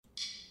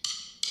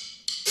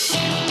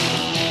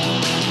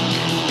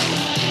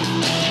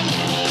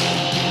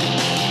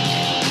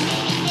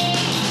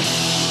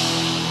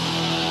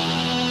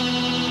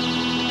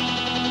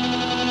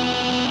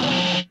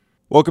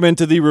Welcome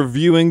into the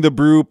Reviewing the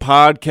Brew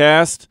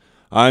podcast.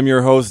 I'm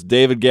your host,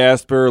 David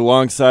Gasper.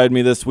 Alongside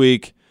me this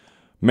week,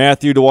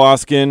 Matthew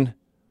DeWaskin,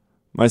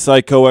 my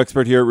site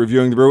co-expert here at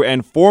Reviewing the Brew,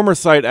 and former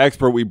site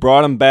expert. We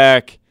brought him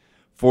back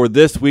for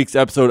this week's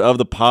episode of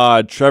the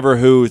pod, Trevor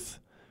Huth.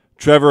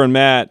 Trevor and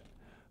Matt,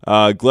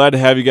 glad to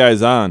have you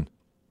guys on.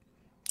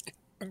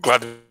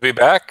 Glad to be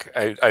back.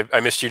 I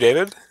missed you,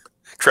 David.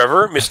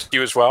 Trevor, missed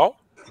you as well.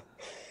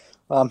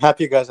 I'm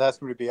happy you guys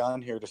asked me to be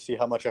on here to see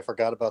how much I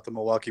forgot about the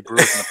Milwaukee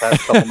Brewers in the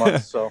past couple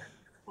months. So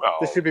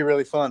this should be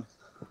really fun.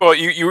 Well,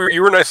 you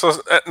were nice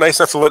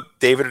enough to let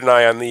David and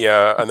I on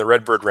the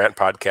Redbird Rant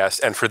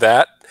podcast, and for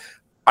that,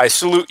 I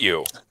salute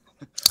you.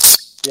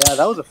 Yeah,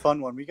 that was a fun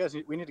one. We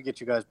need to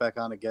get you guys back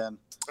on again.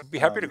 I'd be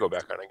happy to go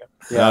back on again.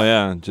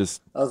 Yeah.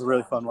 That was a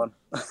really fun one.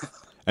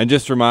 And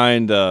just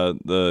remind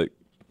the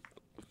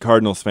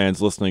Cardinals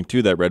fans listening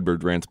to that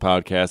Redbird Rants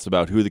podcast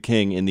about who the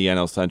king in the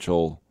NL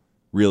Central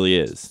really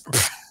is.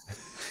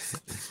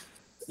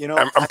 You know,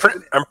 I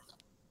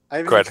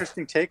have an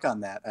interesting take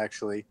on that,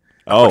 actually.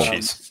 Oh,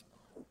 jeez.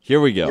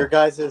 Here we go. Your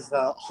guys'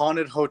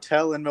 haunted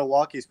hotel in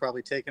Milwaukee is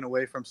probably taken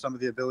away from some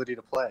of the ability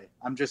to play.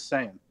 I'm just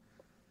saying.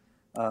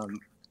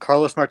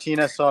 Carlos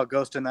Martinez saw a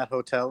ghost in that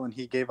hotel, and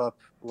he gave up,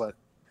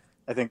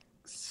 I think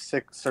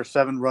 6 or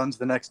 7 runs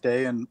the next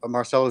day, and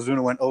Marcell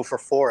Ozuna went 0 for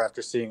 4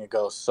 after seeing a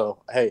ghost.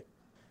 So, hey,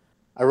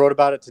 I wrote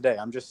about it today.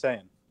 I'm just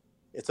saying.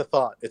 It's a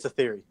thought. It's a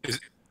theory.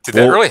 Did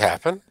that really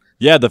happen?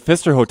 Yeah, the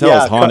Pfister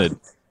Hotel is haunted.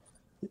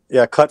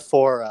 Cut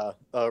 4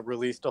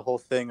 released a whole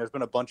thing. There's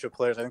been a bunch of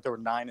players. I think there were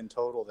 9 in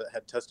total that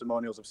had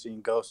testimonials of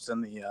seeing ghosts in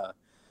the, I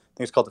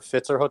think it's called the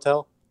Pfister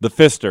Hotel. The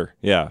Pfister,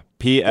 yeah.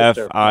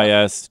 Pfister.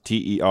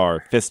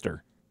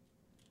 Pfister.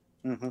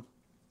 Mm-hmm.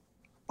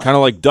 Kind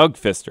of like Doug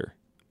Fister,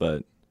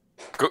 but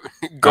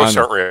ghosts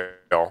aren't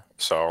real.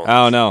 So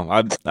I don't know.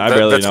 I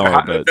barely know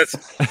her, but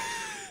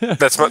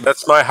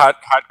that's my hot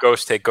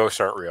ghost take. Ghosts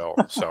aren't real.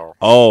 So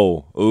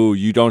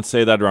you don't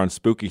say that around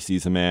spooky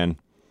season, man.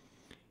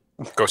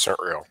 Ghosts aren't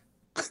real.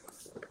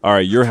 All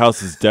right, your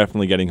house is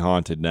definitely getting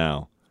haunted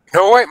now.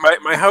 No, wait.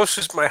 My house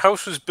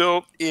was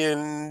built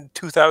in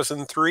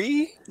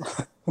 2003,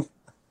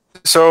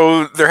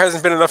 so there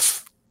hasn't been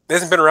enough. It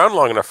hasn't been around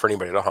long enough for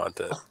anybody to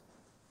haunt it.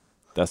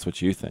 That's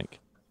what you think.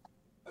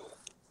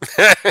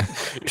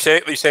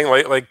 You're saying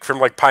like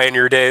from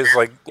pioneer days,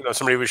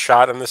 somebody was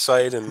shot on the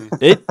site, and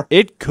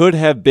it could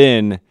have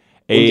been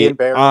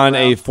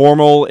a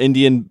formal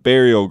Indian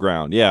burial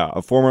ground. Yeah,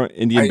 a former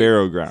Indian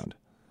burial ground.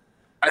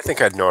 I think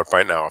I'd know it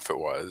by now if it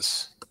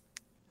was.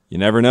 You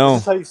never know.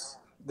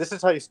 This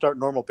is how you start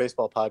normal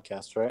baseball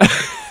podcasts, right?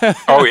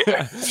 Oh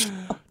yeah,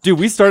 dude,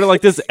 we started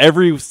like this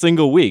every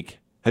single week.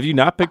 Have you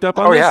not picked up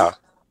on this? Yeah.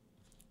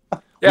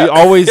 We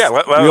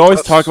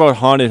always talk about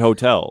haunted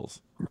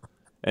hotels,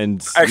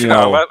 and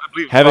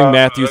having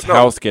Matthew's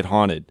house get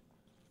haunted.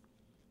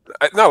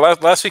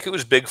 Last week it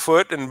was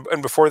Bigfoot,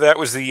 and before that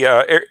was the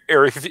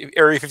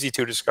Area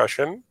 52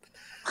 discussion.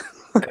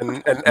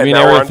 And I mean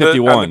Area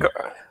 51.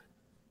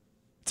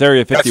 It's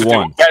Area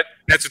 51.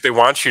 That's what they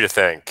want you to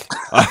think.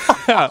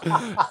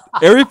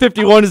 Area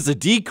 51 is a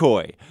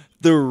decoy.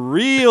 The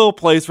real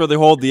place where they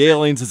hold the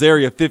aliens is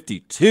Area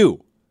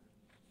 52.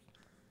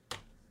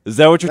 Is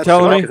that what you're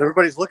telling me?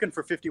 Everybody's looking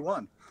for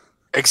 51.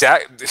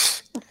 Exactly.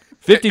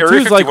 52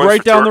 is like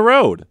right down the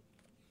road.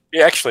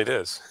 Yeah, actually it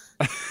is.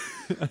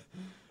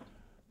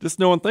 Just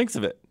no one thinks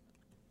of it.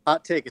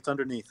 Hot take, it's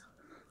underneath.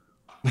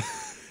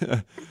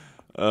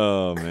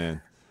 Oh,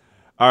 man.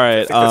 All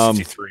right. I think that's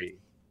 53.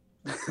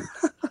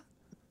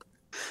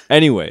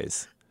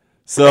 Anyways,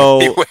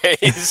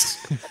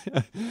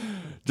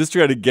 just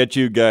try to get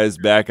you guys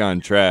back on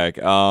track.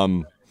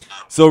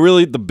 So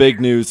really the big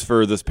news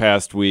for this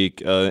past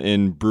week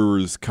in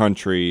Brewers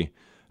country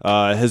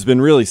has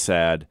been really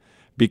sad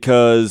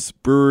because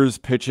Brewers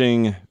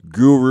pitching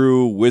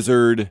guru,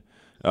 wizard,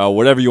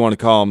 whatever you want to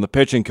call him, the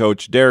pitching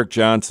coach, Derek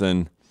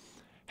Johnson,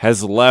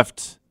 has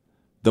left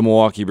the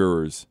Milwaukee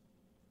Brewers.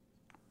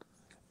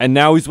 And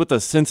now he's with the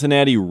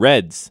Cincinnati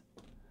Reds.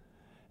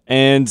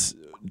 And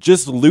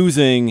just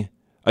losing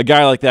a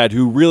guy like that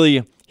who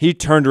really, he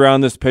turned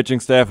around this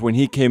pitching staff when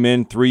he came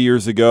in 3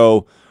 years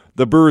ago.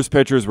 The Brewers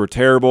pitchers were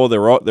terrible. They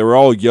were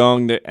all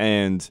young,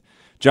 and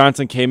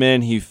Johnson came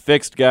in. He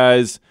fixed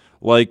guys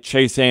like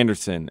Chase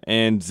Anderson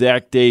and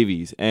Zach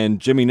Davies and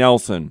Jimmy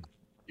Nelson.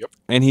 Yep.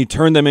 And he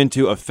turned them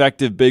into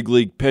effective big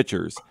league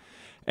pitchers.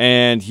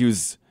 And he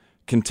was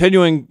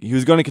going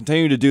to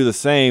continue to do the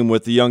same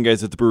with the young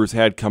guys that the Brewers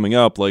had coming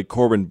up, like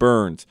Corbin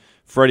Burns,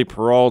 Freddie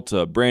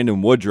Peralta,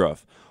 Brandon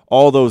Woodruff,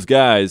 all those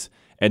guys.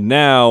 And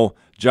now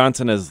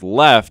Johnson has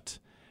left,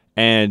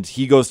 and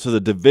he goes to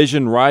the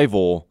division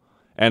rival.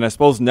 And I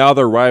suppose now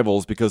they're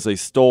rivals because they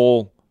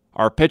stole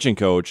our pitching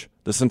coach,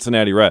 the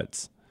Cincinnati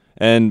Reds.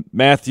 And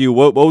Matthew,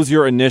 what was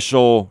your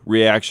initial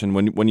reaction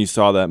when you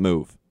saw that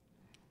move?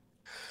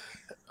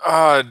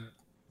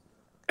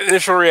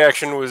 Initial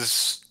reaction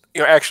was,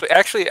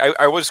 actually,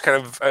 I was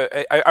kind of,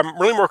 I'm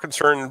really more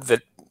concerned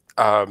that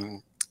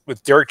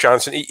with Derek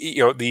Johnson,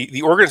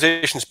 the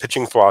organization's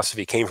pitching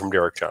philosophy came from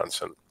Derek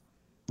Johnson.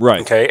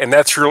 Right. Okay, and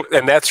that's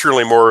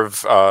really more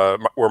of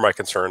where my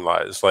concern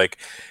lies. Like,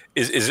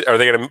 are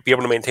they going to be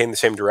able to maintain the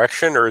same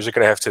direction, or is it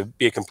going to have to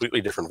be a completely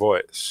different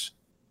voice?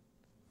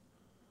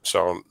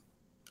 So,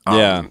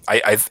 Yeah.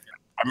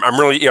 I'm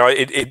really,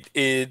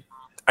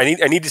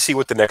 I need to see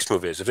what the next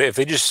move is. If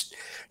they just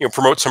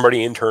promote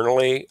somebody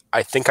internally,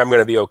 I think I'm going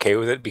to be okay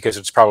with it because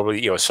it's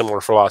probably a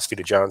similar philosophy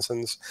to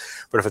Johnson's.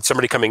 But if it's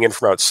somebody coming in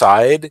from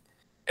outside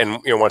and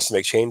wants to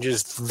make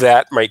changes,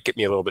 that might get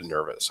me a little bit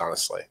nervous,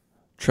 honestly.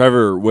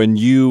 Trevor, when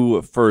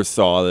you first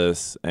saw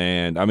this,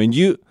 and I mean,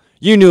 you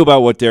knew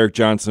about what Derek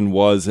Johnson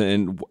was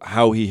and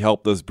how he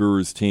helped this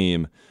Brewers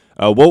team.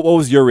 What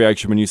was your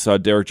reaction when you saw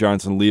Derek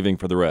Johnson leaving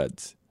for the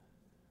Reds?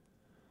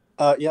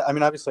 Yeah, I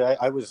mean, obviously,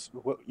 I was,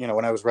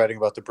 when I was writing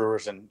about the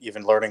Brewers and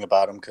even learning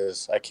about them,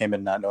 because I came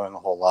in not knowing a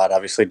whole lot.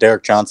 Obviously,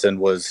 Derek Johnson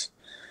was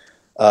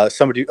a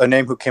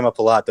name who came up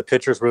a lot. The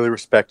pitchers really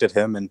respected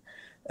him,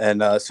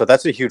 and so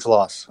that's a huge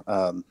loss,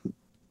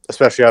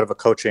 especially out of a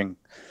coaching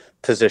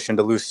position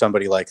to lose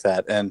somebody like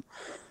that. And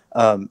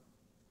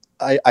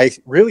I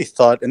really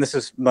thought, and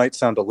might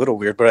sound a little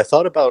weird, but I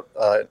thought about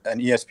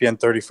an ESPN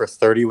 30 for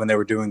 30 when they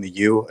were doing the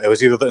U. It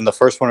was either in the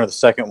first one or the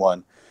second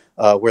one,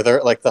 where they're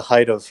at like the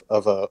height of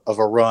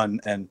a run,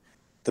 and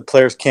the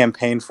players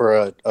campaign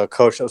for a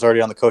coach that was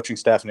already on the coaching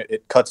staff, and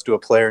it cuts to a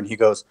player, and he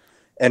goes,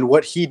 and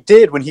what he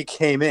did when he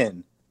came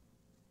in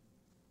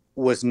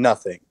was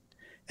nothing.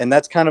 And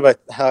that's kind of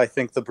how I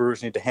think the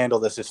Brewers need to handle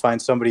this, is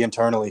find somebody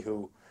internally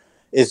who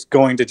is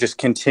going to just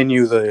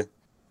continue the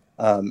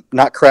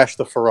not crash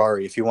the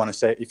Ferrari, if you want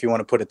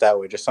to put it that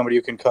way. Just somebody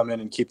who can come in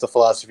and keep the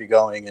philosophy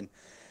going,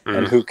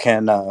 and who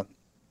can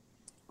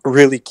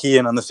really key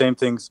in on the same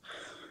things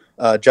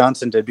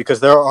Johnson did,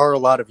 because there are a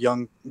lot of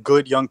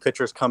good young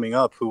pitchers coming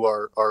up who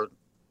are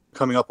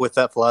coming up with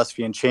that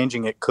philosophy, and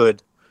changing it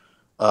could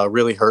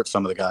really hurt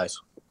some of the guys.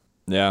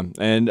 Yeah,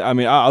 and I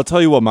mean, I'll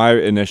tell you what my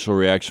initial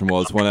reaction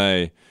was when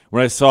I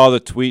saw the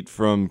tweet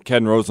from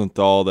Ken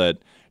Rosenthal that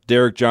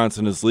Derek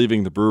Johnson is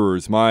leaving the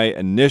Brewers. My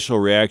initial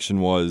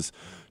reaction was,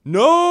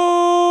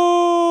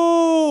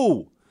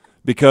 no,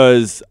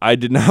 because I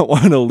did not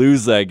want to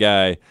lose that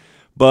guy.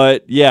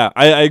 But yeah,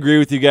 I agree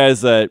with you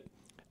guys that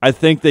I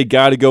think they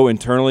got to go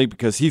internally,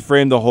 because he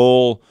framed the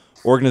whole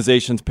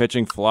organization's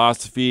pitching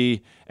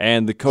philosophy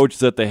and the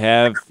coaches that they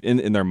have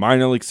in their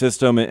minor league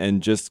system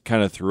and just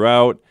kind of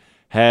throughout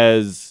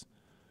has,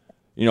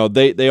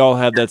 they all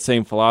have that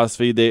same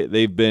philosophy.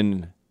 They've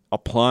been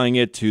applying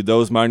it to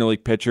those minor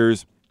league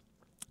pitchers.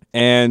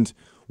 And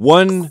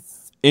one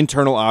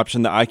internal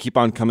option that I keep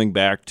on coming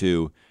back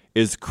to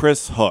is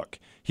Chris Hook.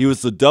 He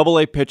was the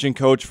Double-A pitching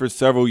coach for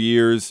several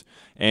years,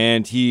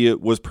 and he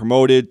was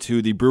promoted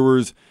to the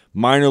Brewers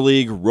minor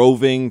league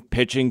roving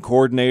pitching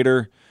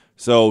coordinator.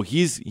 So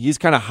he's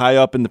kind of high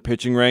up in the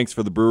pitching ranks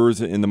for the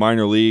Brewers in the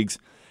minor leagues.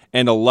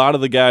 And a lot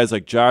of the guys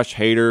like Josh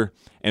Hader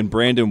and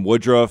Brandon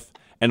Woodruff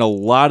and a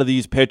lot of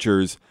these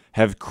pitchers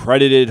have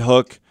credited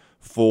Hook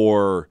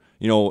for,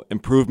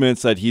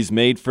 improvements that he's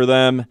made for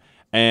them,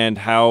 and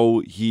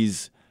how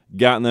he's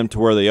gotten them to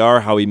where they are,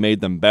 how he made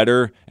them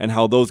better, and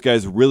how those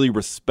guys really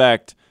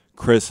respect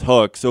Chris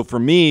Hook. So for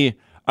me,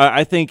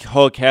 I think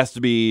Hook has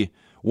to be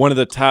one of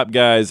the top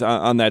guys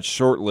on that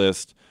short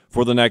list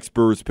for the next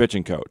Brewers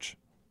pitching coach.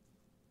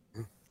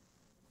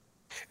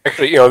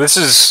 Actually, this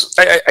is,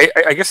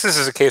 I guess this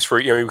is a case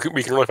where,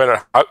 we can really find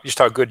out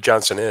how good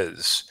Johnson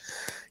is,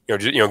 going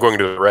to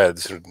the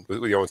Reds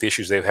with the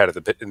issues they've had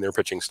in their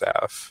pitching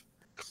staff.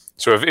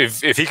 So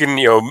if he can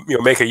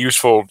make a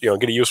useful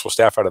get a useful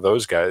staff out of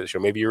those guys,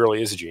 maybe he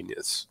really is a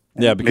genius.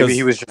 Yeah, because maybe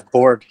he was just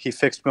bored. He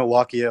fixed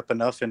Milwaukee up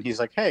enough, and he's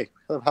like, "Hey,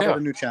 how about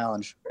a new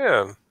challenge?"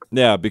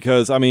 Yeah,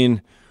 because I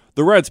mean,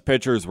 the Reds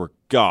pitchers were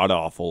god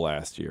awful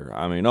last year.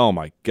 I mean, oh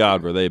my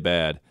God, were they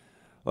bad?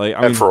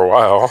 And for a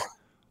while.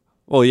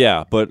 Well,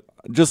 yeah, but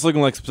just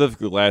looking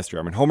specifically last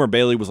year, I mean, Homer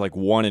Bailey was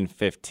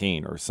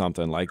 1-15 or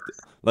something. Like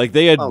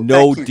they had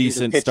no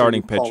decent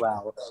starting pitch.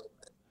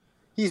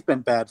 He's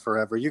been bad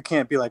forever. You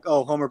can't be like,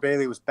 oh, Homer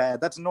Bailey was bad.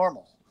 That's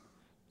normal.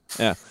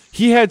 Yeah.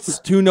 He had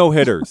 2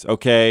 no-hitters,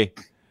 okay?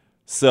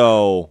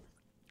 So.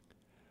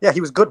 Yeah, he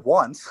was good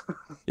once.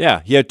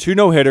 Yeah, he had 2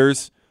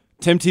 no-hitters.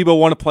 Tim Tebow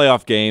won a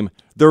playoff game.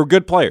 They were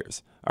good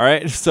players, all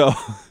right? So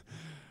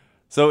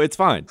it's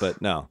fine,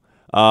 but no.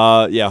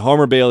 Yeah,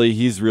 Homer Bailey,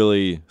 he's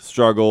really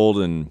struggled,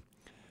 and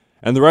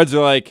the Reds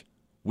are like,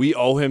 we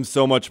owe him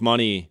so much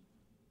money.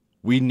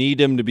 We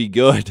need him to be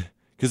good,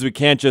 because we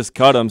can't just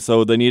cut him,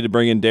 so they need to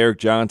bring in Derek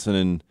Johnson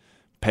and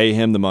pay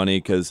him the money,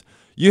 because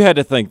you had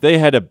to think they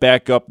had to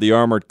back up the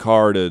armored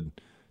car to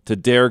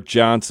Derek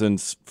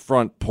Johnson's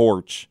front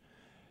porch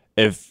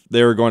if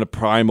they were going to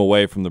pry him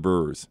away from the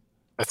Brewers.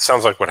 That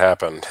sounds like what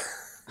happened.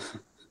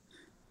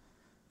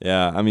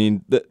 Yeah, I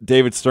mean,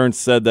 David Stern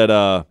said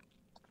that,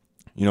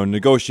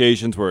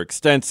 negotiations were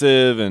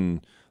extensive,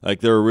 and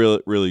they were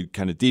really, really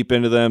kind of deep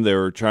into them. They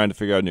were trying to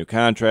figure out a new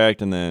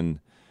contract, and then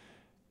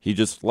he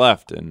just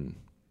left, and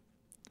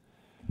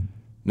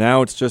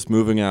now it's just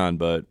moving on.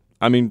 But,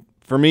 I mean,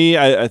 for me,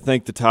 I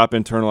think the top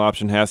internal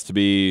option has to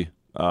be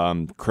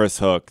Chris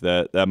Hook,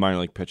 that minor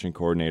league pitching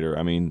coordinator.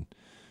 I mean,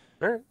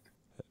 All right.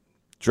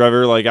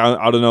 Trevor, like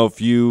I don't know if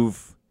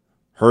you've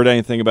heard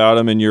anything about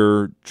him in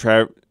your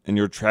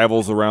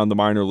travels around the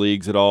minor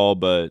leagues at all,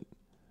 but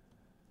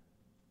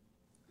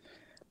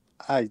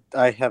I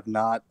have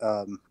not.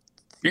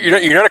 You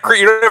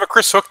don't have a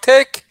Chris Hook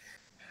take?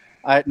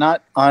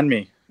 Not on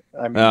me.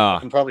 I mean, I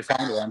can probably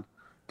find one.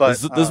 But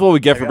this is what we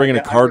get for bringing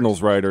a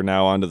Cardinals writer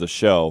now onto the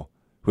show,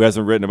 who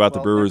hasn't written about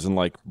the Brewers in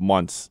like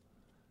months.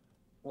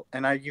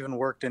 And I even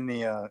worked in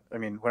the.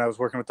 When I was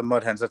working with the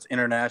Mud Hens, that's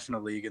International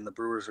League, and the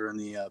Brewers are in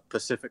the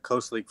Pacific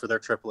Coast League for their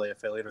AAA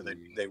affiliate, or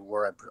they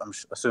were. I'm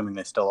assuming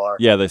they still are.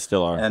 Yeah, they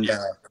still are. And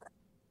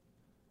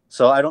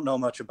so I don't know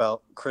much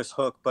about Chris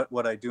Hook, but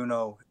what I do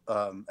know,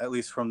 at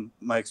least from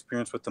my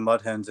experience with the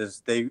Mud Hens,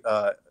 is they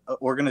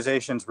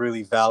organizations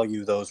really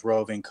value those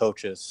roving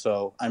coaches.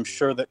 So I'm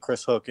sure that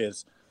Chris Hook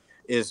is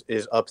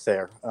up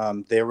there.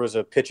 There was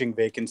a pitching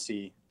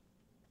vacancy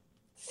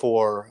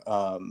for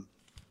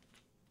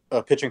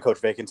a pitching coach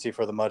vacancy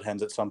for the Mud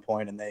Hens at some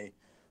point, and they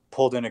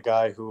pulled in a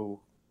guy who,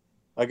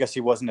 I guess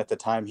he wasn't at the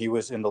time. He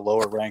was in the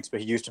lower ranks,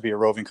 but he used to be a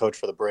roving coach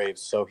for the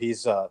Braves. So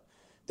he's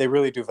they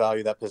really do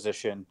value that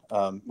position,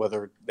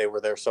 whether they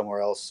were there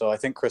somewhere else. So I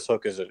think Chris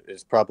Hook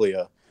is probably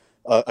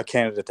a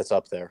candidate that's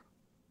up there.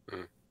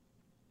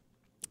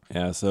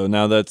 Yeah. So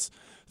now that's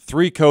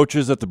 3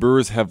 coaches that the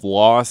Brewers have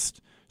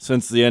lost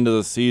since the end of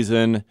the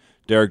season.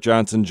 Derek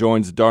Johnson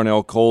joins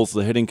Darnell Coles,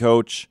 the hitting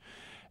coach,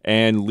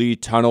 and Lee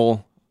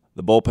Tunnell,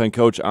 the bullpen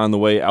coach, on the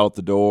way out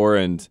the door.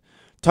 And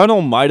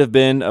Tunnell might have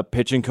been a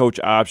pitching coach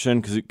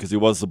option because he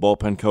was the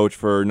bullpen coach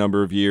for a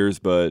number of years,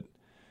 but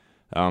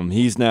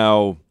he's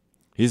now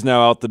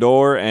out the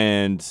door,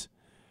 and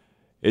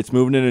it's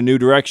moving in a new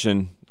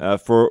direction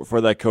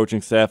for that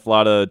coaching staff. A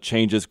lot of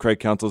changes Craig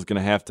Counsell is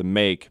going to have to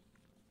make.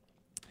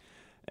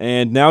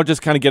 And now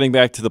just kind of getting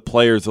back to the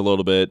players a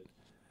little bit.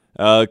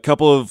 A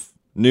couple of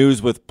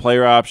news with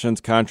player options,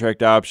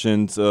 contract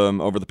options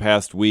over the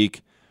past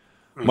week.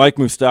 Mike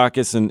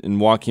Moustakas and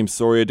Joakim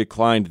Soria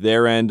declined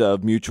their end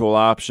of mutual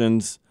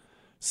options.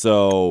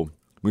 So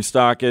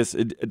Moustakas,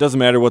 it doesn't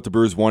matter what the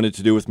Brewers wanted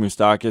to do with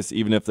Moustakas,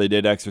 even if they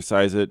did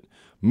exercise it.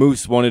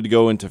 Moose wanted to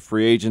go into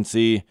free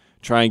agency,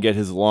 try and get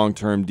his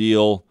long-term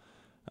deal.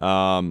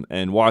 And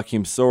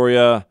Joakim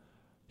Soria,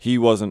 he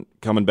wasn't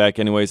coming back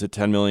anyways at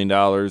 $10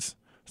 million.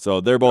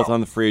 So they're both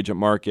on the free agent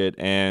market.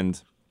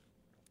 And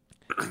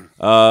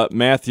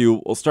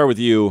Matthew, we'll start with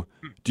you.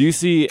 Do you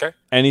see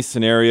any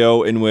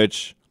scenario in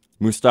which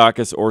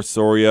Moustakas or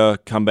Soria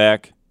come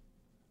back?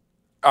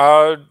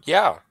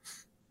 Yeah,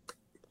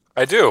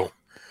 I do.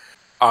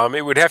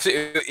 It would have to,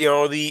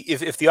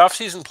 if the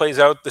offseason plays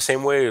out the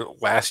same way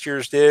last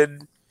year's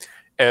did,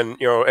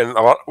 and a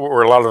lot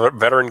of the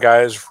veteran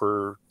guys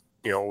were,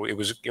 it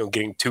was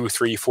getting 2,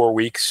 3, 4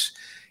 weeks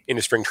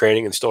into spring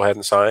training and still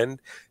hadn't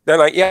signed, then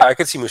I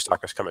could see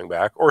Moustakas coming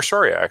back, or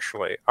Soria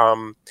actually.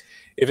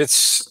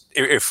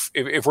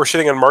 If we're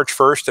sitting on March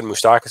 1st and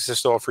Moustakas is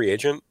still a free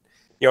agent,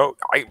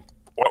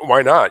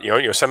 why not?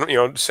 Offer him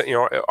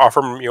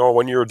a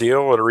 1-year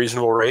deal at a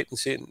reasonable rate and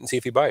see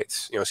if he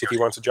bites. See if he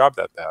wants a job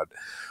that bad.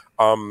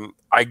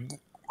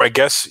 I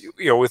guess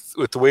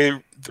with the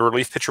way the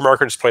relief pitcher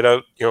market has played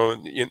out,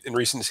 in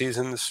recent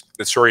seasons,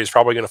 that Soria is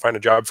probably going to find a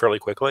job fairly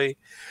quickly.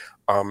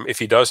 If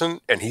he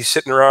doesn't, and he's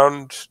sitting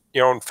around,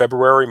 in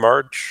February,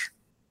 March,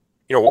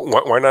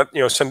 why not?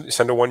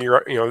 Send a 1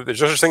 year. There's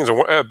no such thing as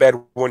a bad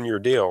 1-year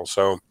deal.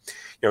 So.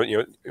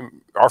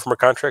 Offer him a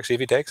contract, see if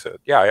he takes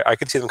it. Yeah, I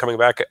could see them coming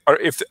back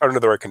if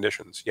under the right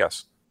conditions.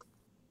 Yes.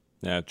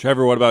 Yeah,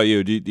 Trevor, what about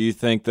you? Do you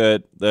think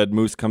that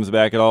Moose comes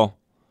back at all?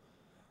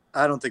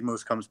 I don't think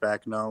Moose comes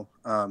back. No.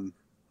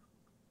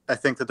 I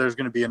think that there's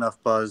going to be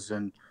enough buzz,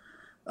 and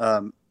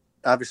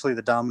obviously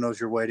the dominoes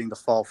you're waiting to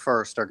fall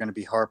first are going to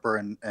be Harper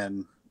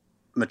and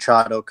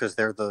Machado because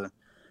they're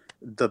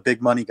the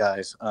big money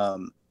guys.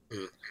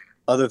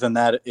 Other than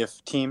that,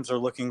 if teams are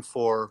looking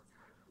for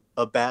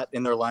a bat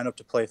in their lineup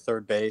to play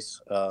third base.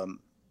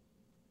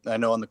 I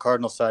know on the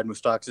Cardinals side,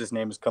 Moustakas'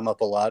 name has come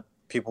up a lot.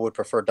 People would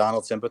prefer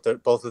Donaldson, but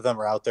both of them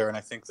are out there, and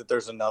I think that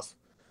there's enough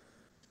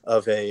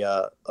of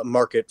a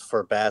market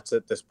for bats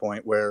at this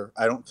point where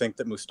I don't think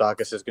that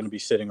Moustakas is going to be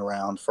sitting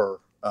around for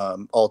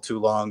all too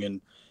long,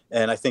 and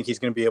I think he's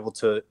going to be able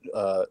to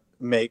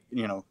make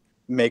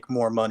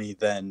more money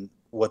than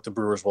what the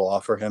Brewers will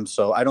offer him.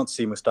 So I don't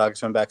see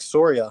Moustakas coming back.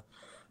 Soria,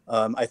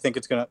 I think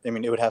it's going to,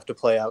 it would have to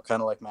play out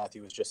kind of like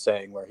Matthew was just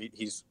saying, where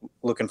he's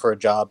looking for a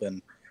job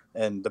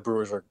and the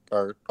Brewers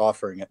are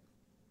offering it.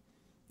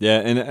 Yeah,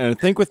 and I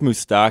think with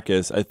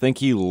Moustakas, I think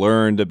he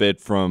learned a bit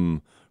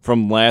from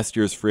last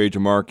year's free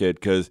agent market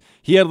because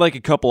he had like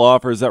a couple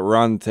offers that were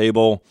on the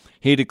table.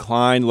 He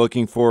declined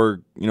looking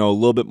for, a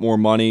little bit more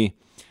money.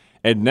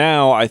 And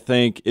now I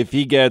think if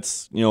he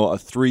gets, a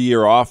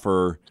 3-year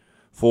offer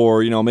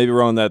for, maybe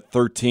around that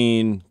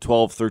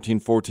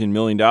 $13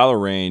 million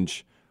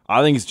range,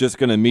 I think he's just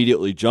going to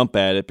immediately jump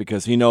at it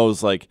because he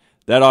knows like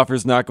that offer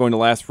is not going to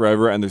last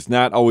forever and there's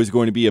not always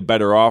going to be a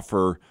better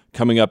offer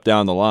coming up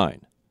down the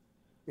line.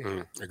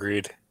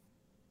 Agreed.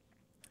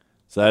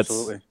 So that's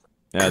Absolutely.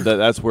 Yeah,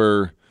 that's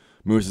where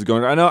Moose is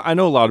going. I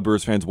know a lot of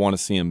Brewers fans want to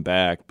see him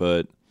back,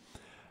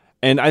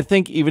 and I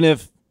think even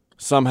if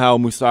somehow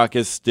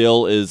Moustakas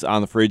still is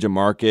on the free agent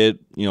market,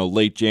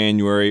 late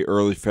January,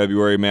 early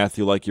February,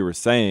 Matthew, like you were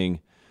saying,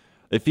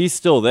 if he's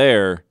still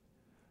there,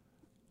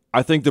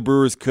 I think the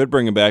Brewers could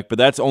bring him back, but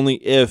that's only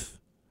if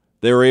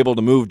they were able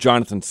to move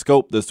Jonathan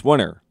Schoop this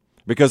winter,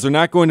 because they're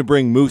not going to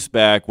bring Moose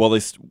back while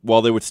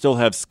they would still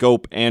have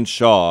Schoop and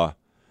Shaw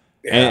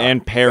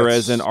and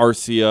Perez and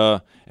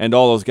Arcia and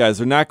all those guys.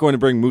 They're not going to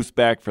bring Moose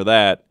back for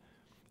that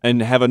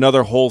and have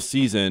another whole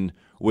season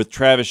with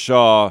Travis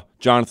Shaw,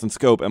 Jonathan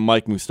Schoop, and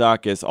Mike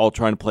Moustakas all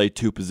trying to play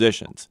two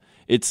positions.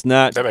 It's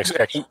not. That makes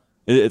sense.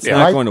 It's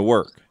not going to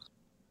work.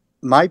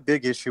 My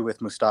big issue with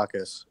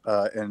Moustakas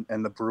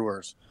and the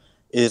Brewers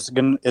is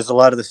a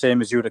lot of the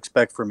same as you would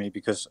expect from me,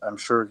 because I'm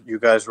sure you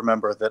guys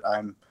remember that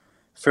I'm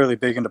fairly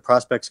big into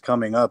prospects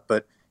coming up.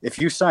 But if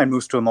you sign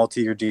Moose to a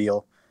multi-year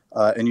deal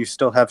and you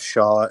still have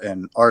Shaw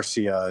and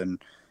Arcia, and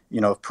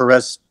if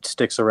Perez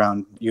sticks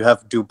around, you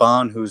have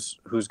Dubon, who's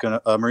going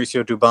to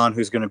Mauricio Dubon,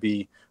 who's going to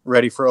be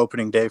ready for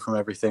opening day from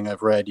everything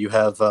I've read. You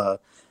have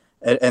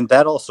and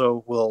that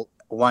also will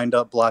wind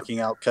up blocking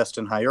out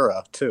Keston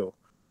Hiura too,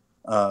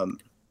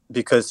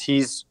 because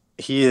he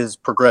is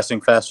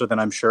progressing faster than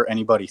I'm sure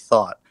anybody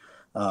thought.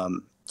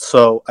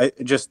 So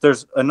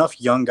there's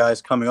enough young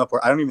guys coming up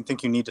where I don't even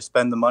think you need to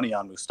spend the money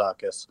on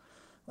Moustakas,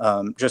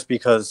 just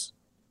because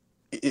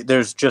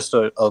there's just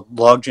a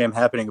logjam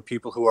happening of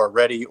people who are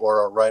ready or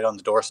are right on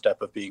the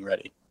doorstep of being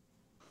ready.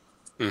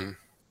 Mm.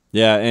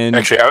 Yeah, and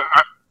actually, go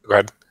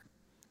ahead.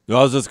 I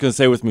was just going to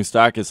say with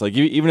Moustakas, like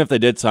even if they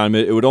did sign him,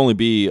 it would only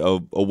be a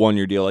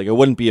 1-year deal. Like it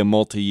wouldn't be a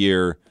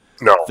multi-year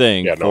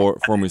thing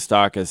for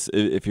Moustakas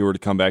if he were to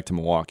come back to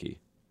Milwaukee.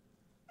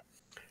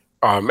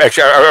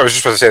 Actually, I was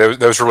just about to say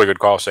that was a really good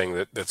call, saying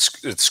that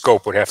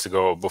Schoop would have to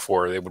go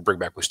before they would bring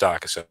back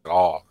Moustakas at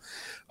all.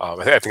 I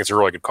think it's a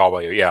really good call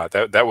by you. Yeah,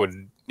 that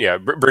would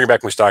bringing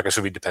back Moustakas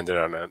would be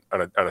dependent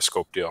on a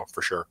Schoop deal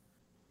for sure.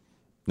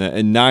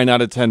 And 9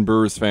 out of 10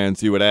 Brewers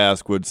fans you would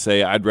ask would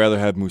say I'd rather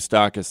have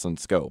Moustakas than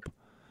Schoop.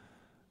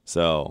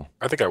 So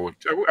I think I would.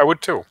 I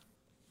would too.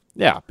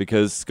 Yeah,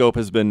 because Schoop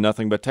has been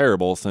nothing but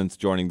terrible since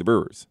joining the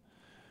Brewers.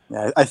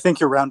 Yeah, I think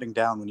you're rounding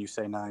down when you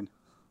say 9.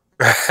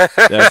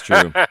 That's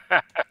true.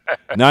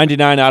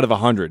 99 out of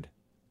 100.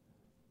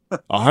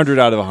 100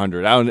 out of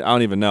 100. I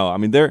don't even know. I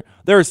mean, there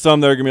are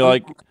some that are gonna be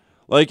like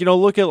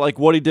look at like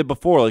what he did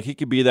before. Like he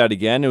could be that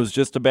again. It was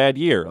just a bad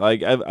year.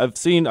 Like I've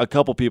seen a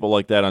couple people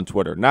like that on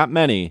Twitter. Not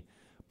many,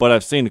 but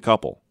I've seen a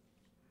couple.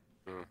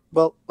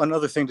 Well,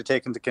 another thing to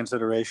take into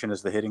consideration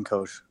is the hitting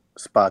coach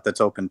spot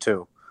that's open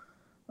too.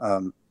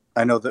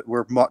 I know that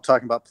we're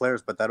talking about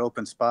players, but that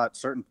open spot,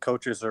 certain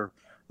coaches are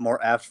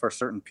more apt for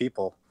certain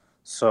people.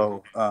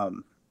 So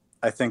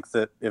I think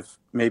that if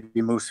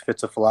maybe Moose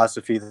fits a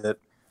philosophy that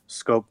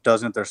Schoop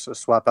doesn't, there's a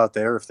swap out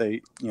there. If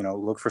they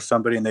look for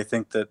somebody and they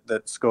think that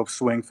Schoop's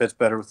swing fits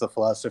better with the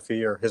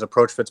philosophy or his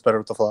approach fits better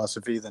with the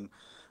philosophy, then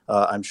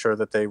I'm sure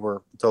that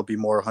they'll be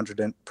more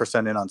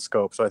 100% in on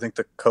Schoop. So I think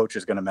the coach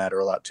is going to matter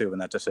a lot too in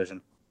that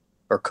decision,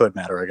 or could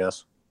matter, I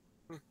guess.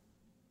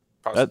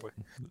 Possibly.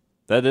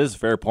 That is a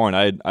fair point.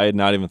 I had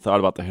not even thought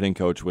about the hitting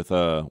coach with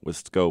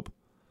Schoop.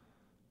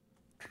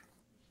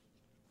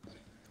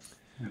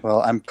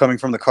 Well, I'm coming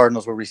from the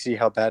Cardinals, where we see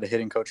how bad a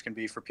hitting coach can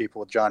be for people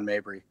with John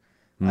Mabry.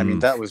 I mean,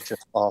 that was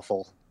just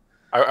awful.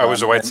 I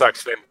was a White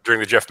Sox fan during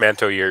the Jeff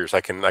Manto years.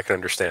 I can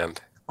understand.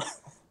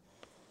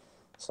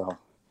 So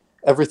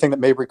everything that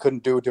Mabry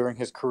couldn't do during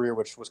his career,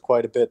 which was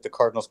quite a bit, the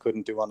Cardinals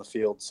couldn't do on the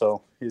field.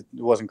 So it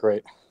wasn't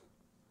great.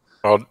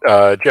 Well,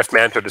 Jeff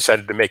Manto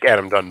decided to make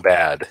Adam Dunn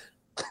bad.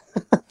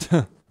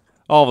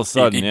 All of a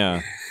sudden,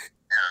 yeah.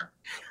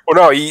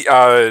 Well, no,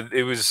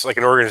 it was like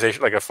an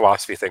organization, like a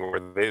philosophy thing, where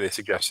they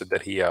suggested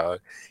that he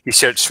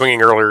started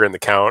swinging earlier in the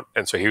count,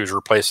 and so he was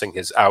replacing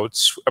his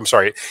outs. I'm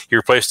sorry, he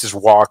replaced his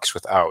walks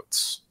with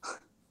outs.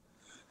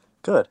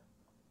 Good.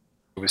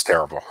 It was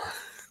terrible.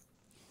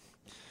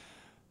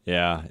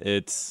 Yeah,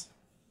 it's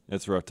a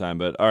rough time,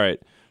 but all right.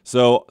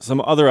 So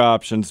some other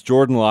options.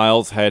 Jordan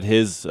Lyles had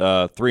his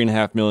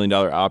 $3.5 million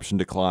option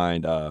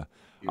declined. Are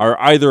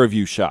either of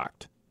you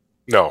shocked?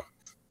 No.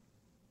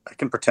 I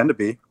can pretend to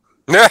be.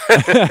 All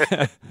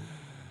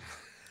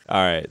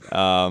right.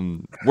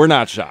 We're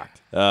not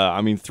shocked.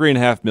 I mean,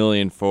 $3.5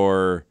 million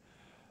for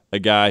a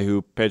guy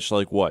who pitched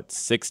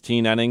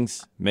 16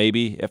 innings,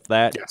 maybe, if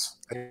that. Yes,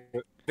 I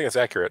think that's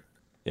accurate.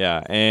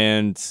 Yeah,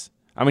 and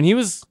I mean he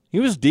was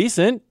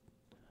decent.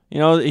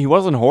 He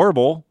wasn't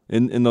horrible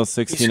in those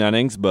 16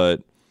 innings,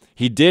 but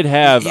he did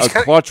have a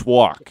clutch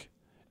walk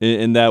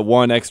in that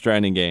one extra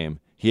inning game.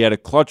 He had a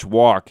clutch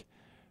walk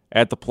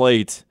at the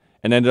plate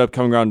and ended up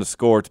coming around to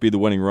score to be the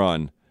winning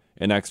run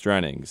in extra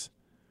innings.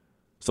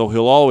 So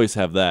he'll always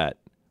have that.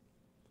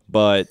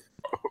 But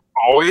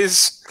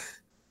always?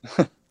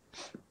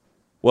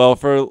 Well,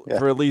 for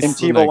at least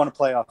Tim Tebow won a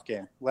playoff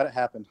game. Let it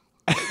happen.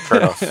 Fair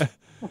enough.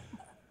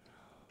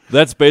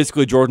 That's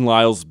basically Jordan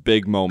Lyles'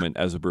 big moment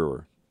as a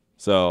Brewer.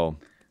 So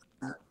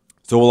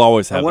we'll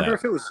always have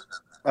that.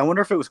 I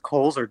wonder if it was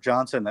Coles or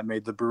Johnson that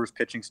made the Brewers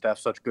pitching staff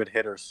such good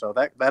hitters. So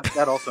that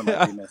also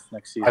might be missed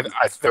next season.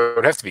 It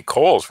would have to be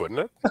Coles, wouldn't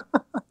it?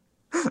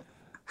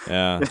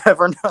 Yeah. You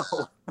never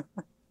know.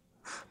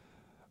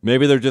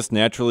 Maybe they're just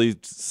naturally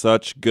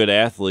such good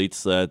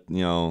athletes that,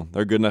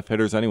 they're good enough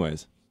hitters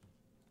anyways.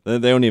 They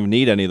don't even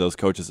need any of those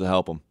coaches to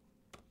help them.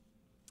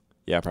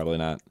 Yeah, probably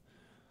not.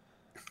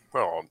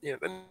 Well,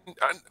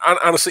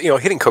 honestly,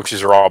 hitting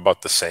coaches are all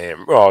about the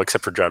same. Well,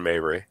 except for John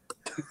Mabry.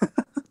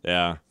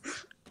 Yeah.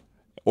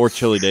 Or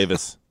Chili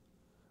Davis.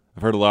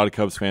 I've heard a lot of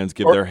Cubs fans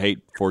give their hate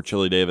for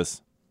Chili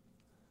Davis.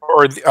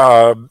 Or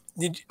I don't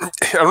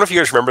know if you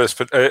guys remember this,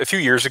 but a few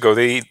years ago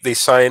they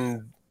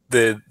signed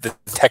the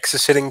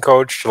Texas hitting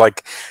coach,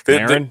 like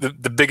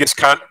the biggest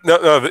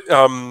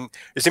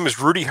his name was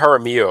Rudy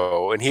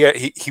Jaramillo, and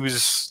he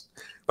was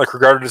like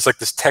regarded as like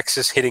this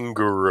Texas hitting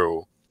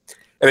guru,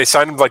 and they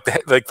signed him like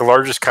the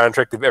largest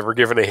contract they've ever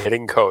given a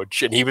hitting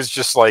coach, and he was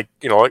just like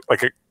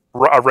like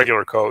a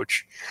regular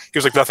coach. He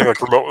was like nothing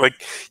like remote,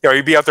 like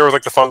he'd be out there with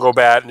like the fungo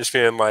bat and just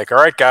being like, all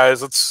right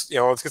guys, let's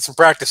get some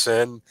practice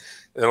in, and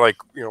they're like,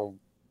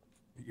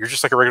 you're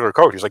just like a regular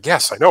coach. He's like,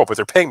 yes, I know, but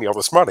they're paying me all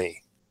this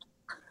money.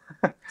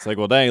 It's like,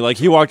 well, dang, like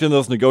he walked into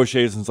those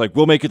negotiations like,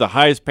 we'll make you the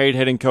highest paid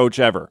hitting coach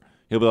ever.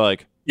 He'll be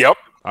like, yep,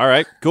 all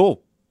right,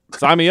 cool,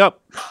 sign me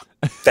up.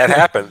 That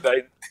happened.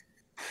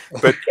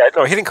 But yeah,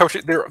 no, hitting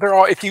coaches, they're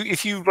all, if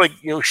you like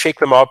shake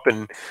them up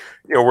and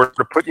were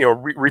to put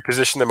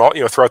reposition them all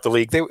throughout the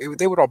league, they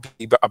would all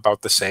be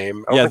about the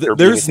same. Yeah,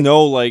 there's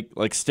no like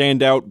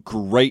standout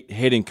great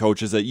hitting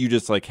coaches that you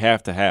just like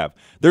have to have.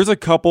 There's a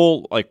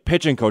couple like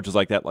pitching coaches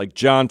like that, like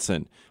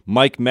Johnson,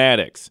 Mike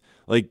Maddox,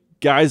 like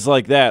guys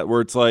like that,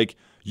 where it's like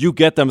you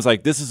get them as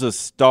like this is a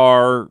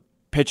star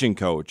pitching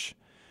coach.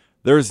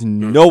 There's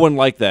no one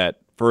like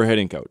that for a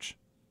hitting coach.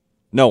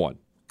 No one.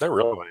 Not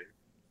really.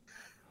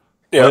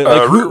 Yeah,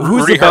 like,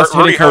 who's the best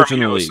hitting coach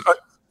in the league?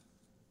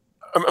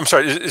 I'm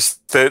sorry. Is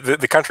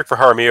the contract for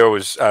Jaramillo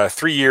was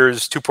 3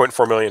 years,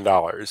 $2.4 million.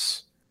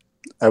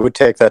 I would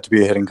take that to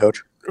be a hitting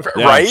coach,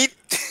 yeah. Right?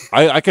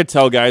 I could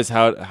tell guys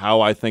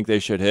how I think they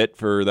should hit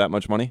for that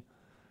much money.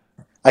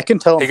 I can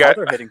tell them how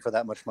they're hitting for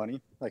that much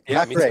money. Like,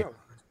 yeah, not great.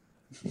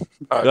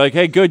 You're like,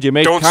 hey, good, you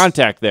made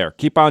contact there.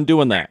 Keep on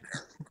doing that.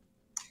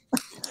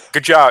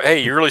 Good job.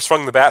 Hey, you really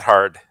swung the bat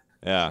hard.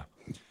 Yeah.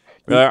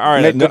 All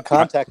right, made good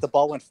contact. The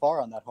ball went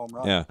far on that home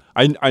run. Yeah,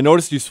 I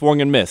noticed you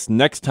swung and missed.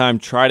 Next time,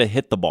 try to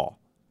hit the ball.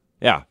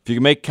 Yeah, if you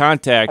can make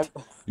contact,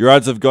 your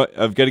odds of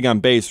getting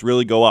on base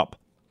really go up.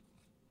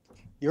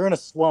 You're in a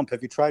slump.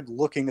 Have you tried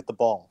looking at the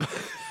ball?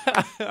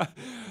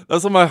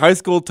 That's what my high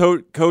school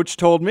coach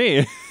told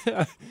me.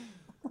 That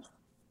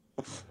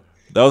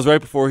was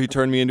right before he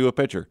turned me into a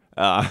pitcher.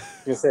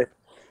 You say,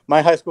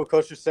 my high school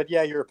coach just said,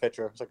 "Yeah, you're a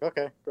pitcher." I was like,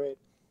 "Okay, great."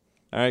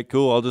 All right,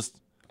 cool. I'll just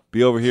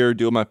be over here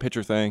doing my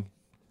pitcher thing.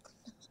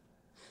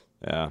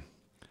 Yeah.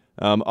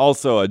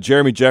 Also,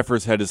 Jeremy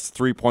Jeffers had his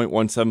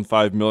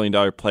 $3.175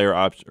 million player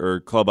option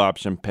or club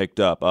option picked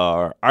up.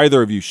 Are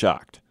either of you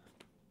shocked?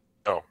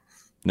 No.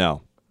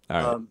 No.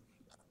 All right.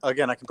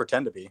 Again, I can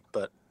pretend to be,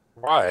 but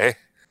why?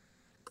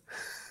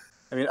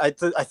 I mean, I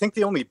think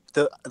the only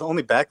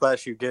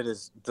backlash you get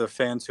is the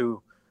fans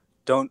who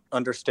don't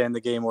understand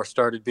the game or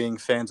started being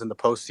fans in the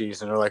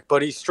postseason are like,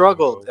 but he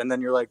struggled, and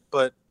then you're like,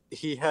 but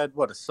he had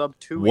a sub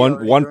 2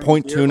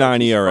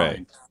 1.29 ERA.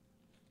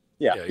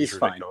 Yeah, he's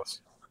fine.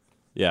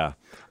 Yeah,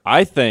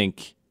 I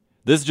think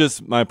this is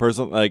just my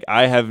personal. Like,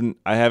 I haven't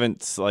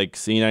like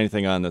seen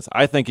anything on this.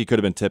 I think he could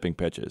have been tipping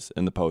pitches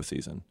in the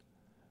postseason.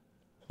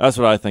 That's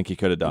what I think he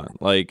could have done.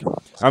 Like,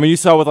 I mean, you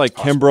saw with like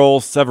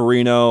Kimbrel,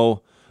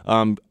 Severino,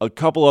 a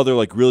couple other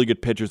like really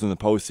good pitchers in the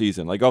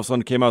postseason. Like all of a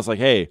sudden it came out, it's like,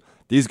 hey,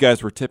 these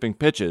guys were tipping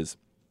pitches,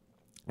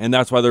 and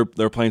that's why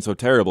they're playing so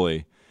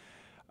terribly.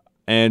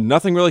 And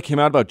nothing really came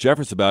out about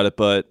Jeffers about it,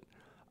 but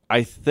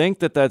I think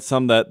that's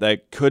something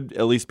that could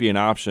at least be an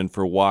option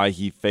for why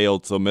he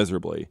failed so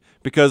miserably.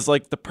 Because,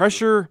 like, the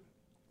pressure,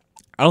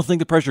 I don't think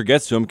the pressure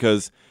gets to him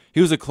because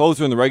he was a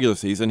closer in the regular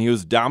season. He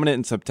was dominant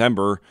in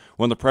September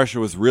when the pressure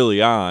was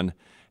really on.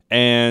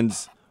 And,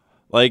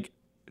 like,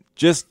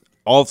 just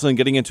all of a sudden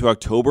getting into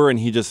October and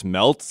he just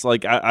melts.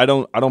 Like, I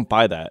don't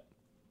buy that.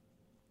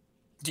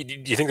 Do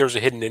you think there was a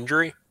hidden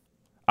injury?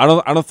 I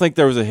don't think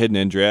there was a hidden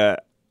injury.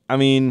 I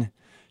mean,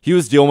 he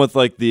was dealing with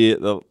like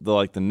the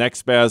neck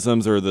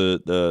spasms or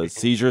the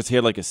seizures. He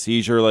had like a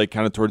seizure like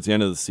kind of towards the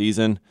end of the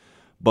season,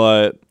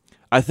 but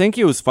I think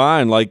he was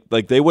fine. Like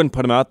they wouldn't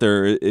put him out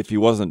there if he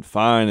wasn't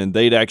fine, and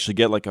they'd actually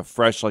get like a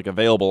fresh like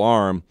available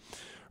arm,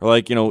 or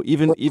like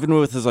even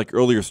with his like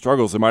earlier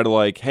struggles, they might have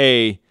like,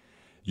 hey,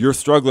 you're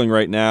struggling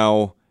right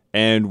now,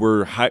 and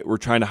we're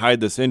trying to hide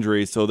this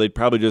injury, so they'd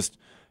probably just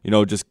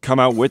come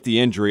out with the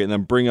injury and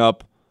then bring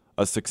up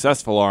a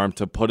successful arm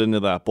to put into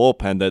that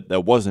bullpen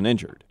that wasn't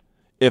injured.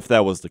 If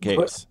that was the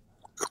case.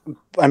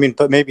 I mean,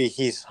 but maybe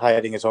he's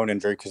hiding his own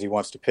injury because he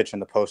wants to pitch in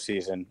the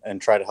postseason and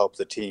try to help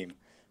the team.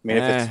 I mean,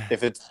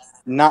 if it's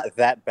not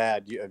that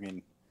bad,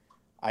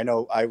 I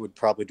know I would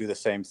probably do the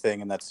same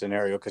thing in that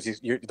scenario because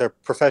they're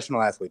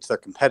professional athletes, they're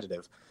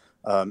competitive,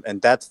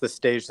 and that's the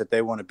stage that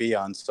they want to be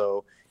on.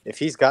 So if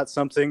he's got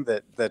something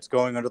that's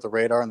going under the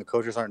radar and the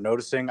coaches aren't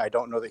noticing, I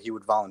don't know that he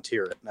would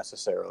volunteer it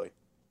necessarily.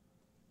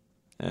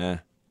 I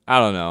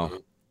don't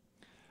know.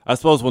 I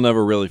suppose we'll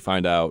never really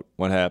find out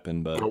what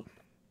happened, but Nope.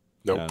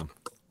 Yeah.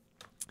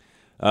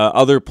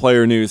 Other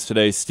player news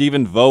today: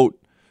 Stephen Vogt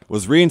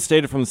was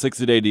reinstated from the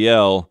 60-day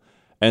DL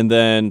and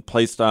then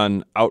placed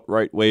on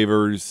outright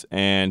waivers,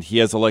 and he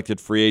has elected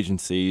free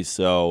agency.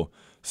 So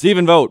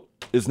Stephen Vogt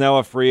is now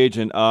a free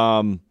agent.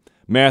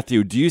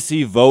 Matthew, do you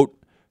see Vogt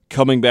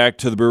coming back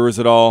to the Brewers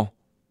at all?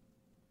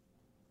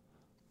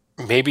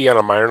 Maybe on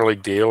a minor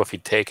league deal if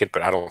he'd take it,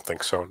 but I don't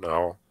think so.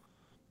 No.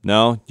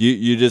 No,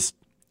 you just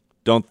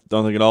don't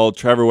think at all.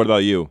 Trevor, what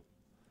about you?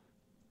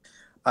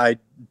 I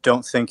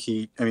don't think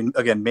he. I mean,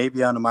 again,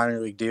 maybe on a minor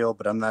league deal,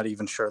 but I'm not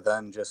even sure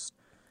then. Just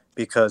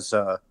because,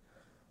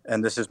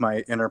 and this is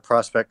my inner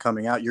prospect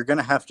coming out. You're going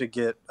to have to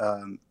get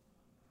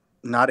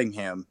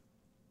Nottingham,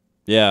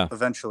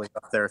 eventually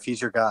up there if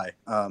he's your guy.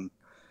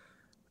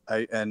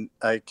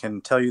 I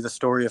can tell you the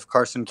story of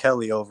Carson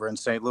Kelly over in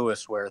St.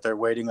 Louis, where they're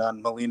waiting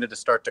on Molina to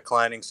start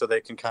declining so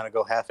they can kind of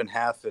go half and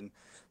half, and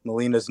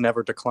Molina's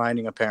never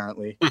declining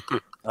apparently.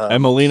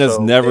 And Molina's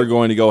never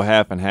going to go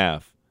half and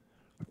half.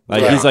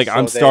 Like he's like,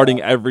 I'm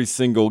starting every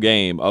single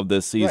game of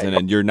this season,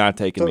 and you're not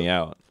taking me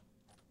out.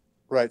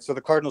 Right. So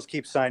the Cardinals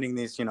keep signing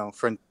these,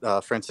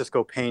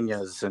 Francisco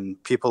Peñas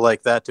and people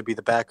like that to be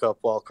the backup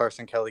while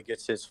Carson Kelly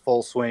gets his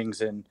full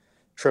swings in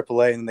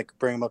AAA, and they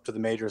bring him up to the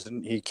majors,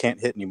 and he can't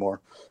hit anymore.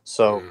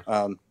 So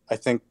I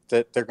think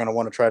that they're going to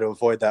want to try to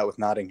avoid that with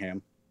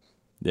Nottingham.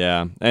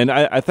 Yeah, and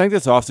I think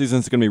this offseason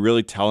is going to be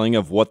really telling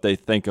of what they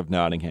think of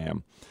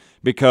Nottingham,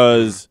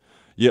 because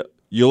you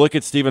look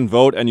at Stephen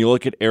Vogt and you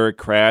look at Eric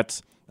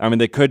Kratz. I mean,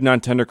 they could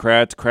non-tender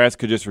Kratz. Kratz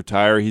could just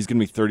retire. He's going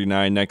to be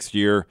 39 next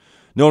year.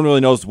 No one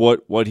really knows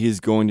what he's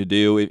going to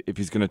do, if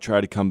he's going to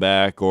try to come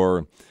back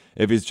or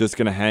if he's just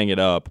going to hang it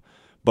up.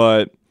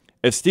 But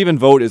if Stephen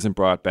Vogt isn't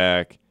brought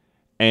back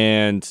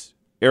and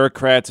Eric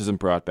Kratz isn't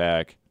brought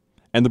back,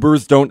 and the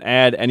Brewers don't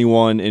add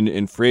anyone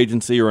in free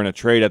agency or in a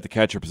trade at the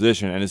catcher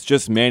position, and it's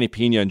just Manny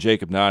Pena and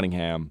Jacob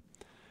Nottingham,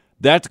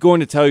 that's going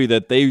to tell you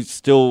that they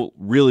still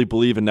really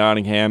believe in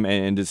Nottingham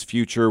and his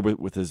future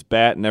with his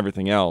bat and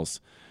everything else.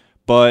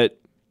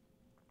 But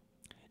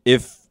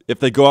if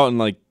they go out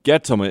and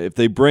get someone, if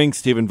they bring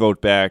Stephen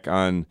Vogt back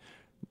on,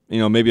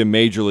 maybe a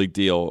major league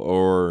deal,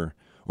 or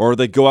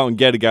they go out and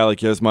get a guy like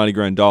Yasmani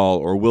Grandal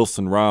or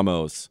Wilson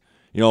Ramos,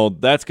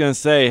 that's going to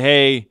say,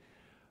 hey,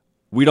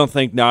 we don't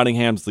think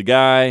Nottingham's the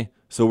guy,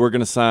 so we're going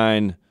to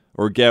sign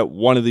or get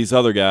one of these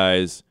other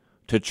guys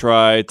to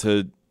try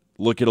to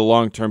look at a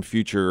long-term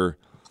future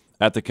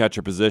at the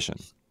catcher position.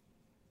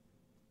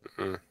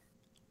 Mm-hmm.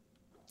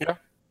 Yeah,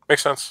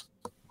 makes sense.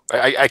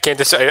 I can't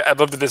I'd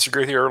love to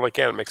disagree with you, or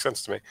it makes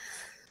sense to me.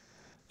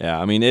 Yeah,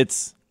 I mean,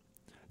 it's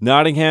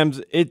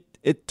Nottingham's.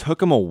 It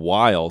took him a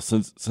while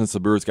since the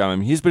Brewers got him. I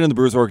mean, he's been in the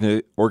Brewers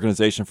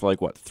organization for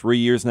 3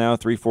 years now,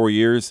 3-4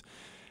 years,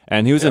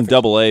 and he was in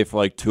Double-A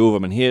for 2 of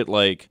them, and he hit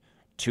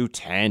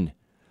 210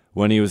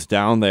 when he was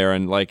down there,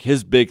 and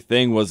his big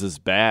thing was his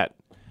bat,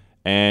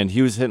 and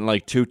he was hitting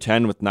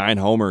 210 with 9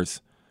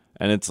 homers,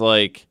 and it's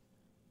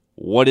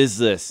what is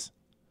this?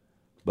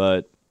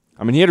 But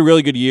I mean, he had a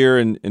really good year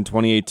in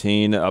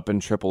 2018 up in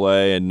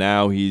AAA, and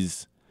now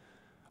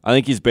I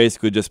think he's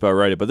basically just about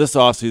ready. But this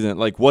offseason,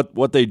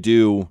 what they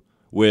do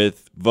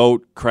with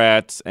Vogt,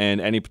 Kratz, and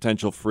any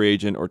potential free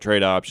agent or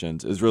trade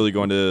options is really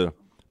going to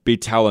be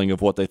telling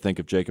of what they think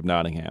of Jacob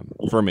Nottingham,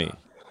 for me.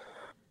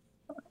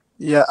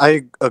 Yeah,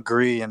 I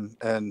agree, and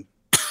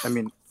I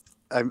mean,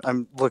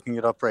 I'm looking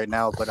it up right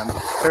now, but I'm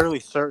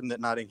fairly certain that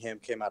Nottingham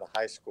came out of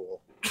high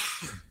school,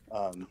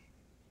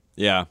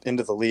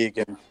 into the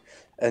league,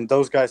 and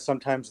those guys,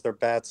 sometimes their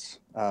bats,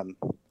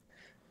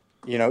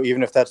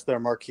 even if that's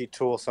their marquee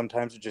tool,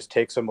 sometimes it just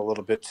takes them a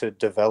little bit to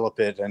develop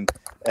it. And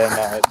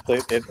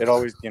it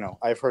always,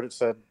 I've heard it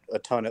said a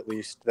ton at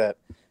least that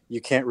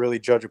you can't really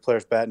judge a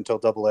player's bat until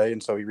Double-A.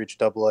 And so he reached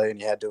Double-A and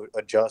he had to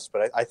adjust,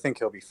 but I think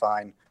he'll be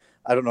fine.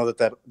 I don't know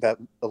that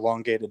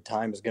elongated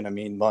time is going to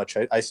mean much.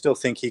 I still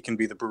think he can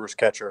be the Brewers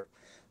catcher.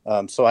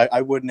 So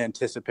I wouldn't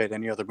anticipate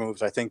any other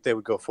moves. I think they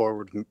would go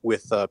forward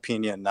with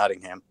Pena and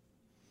Nottingham.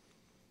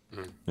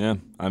 Yeah,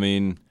 I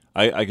mean,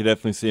 I could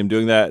definitely see him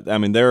doing that. I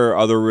mean, there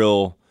are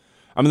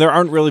there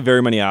aren't really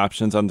very many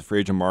options on the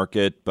free agent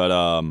market, but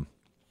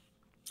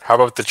how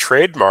about the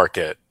trade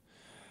market?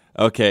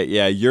 Okay,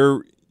 yeah,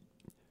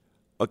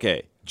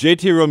 okay. JT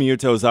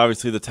Realmuto is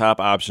obviously the top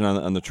option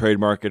on the trade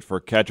market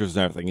for catchers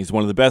and everything. He's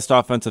one of the best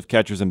offensive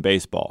catchers in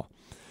baseball.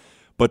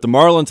 But the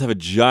Marlins have a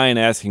giant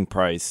asking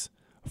price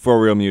for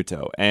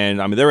Realmuto.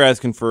 And, I mean, they're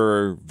asking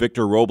for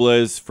Victor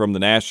Robles from the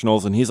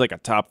Nationals, and he's a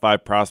top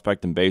 5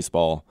 prospect in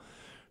baseball.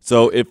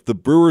 So if the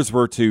Brewers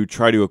were to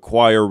try to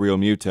acquire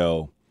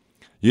Realmuto,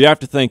 you'd have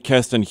to think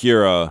Keston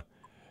Hiura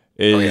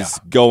is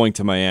going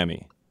to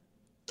Miami.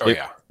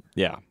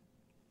 Yeah.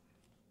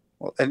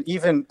 Well, and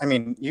even, I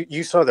mean,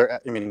 you saw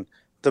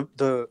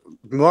the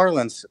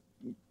Marlins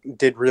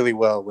did really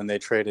well when they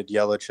traded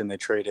Yelich and they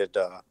traded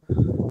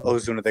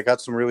Ozuna. They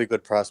got some really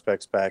good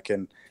prospects back,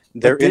 and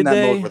they're did in that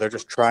they? mode where they're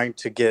just trying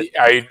to get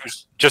I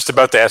was just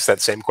about to ask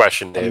that same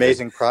question, David.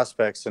 amazing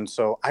prospects. And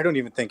so I don't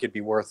even think it'd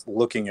be worth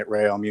looking at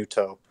Real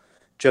Muto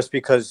just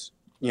because,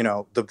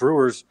 the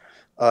Brewers,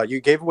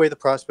 you gave away the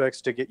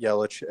prospects to get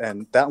Yelich,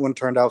 and that one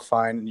turned out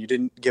fine, and you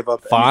didn't give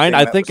up Fine? anything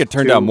I that think was it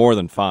turned too- out more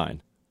than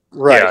fine.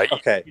 Right, Yeah,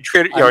 okay. You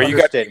traded, I'm you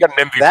got an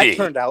MVP. That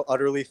turned out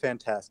utterly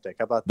fantastic.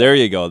 How about that? There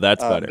you go.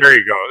 That's better. There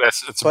you go.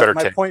 That's a But better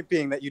my take. point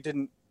being that you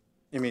didn't,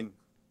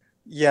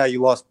 yeah,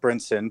 you lost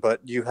Brinson, but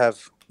you have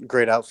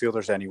great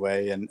outfielders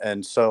anyway,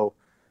 and so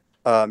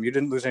you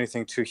didn't lose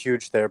anything too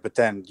huge there. But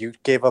then you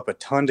gave up a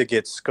ton to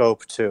get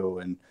Scope too,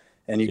 and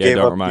you Yeah, gave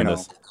don't up, remind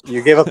us.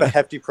 you gave up a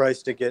hefty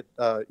price to get,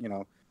 well,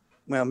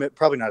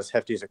 probably not as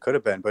hefty as it could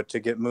have been, but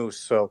to get Moose.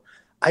 So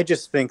I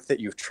just think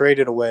that you've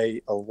traded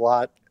away a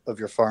lot of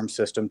your farm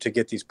system to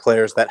get these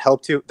players that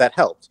helped you. That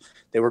helped.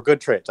 They were good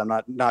trades. I'm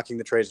not knocking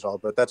the trades at all,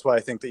 but that's why I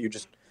think that you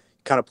just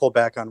kind of pull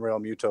back on Real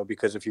Muto,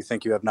 because if you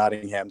think you have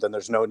Nottingham, then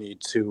there's no need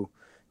to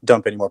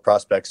dump any more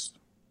prospects,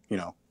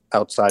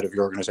 outside of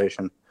your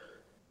organization.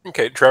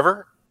 Okay,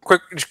 Trevor,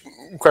 quick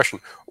question.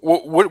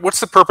 What's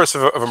the purpose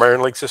of a minor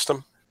league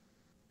system?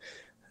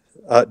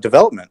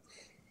 Development.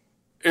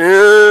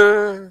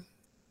 Uh,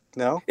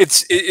 No,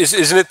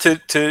 isn't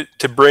it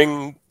to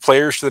bring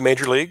players to the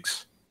major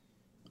leagues?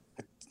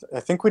 I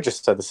think we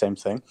just said the same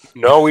thing.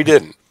 No, we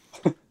didn't.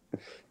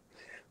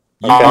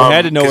 You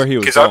had to know where he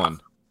was going.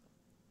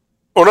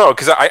 No,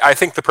 because I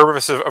think the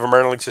purpose of a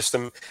minor league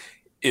system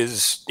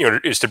is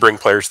to bring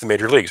players to the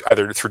major leagues,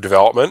 either through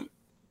development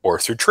or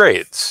through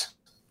trades.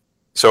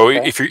 So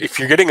Okay. if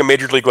you're getting a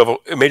major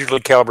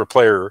league caliber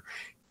player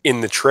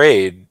in the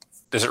trade,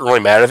 does it really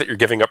matter that you're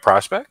giving up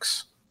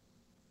prospects?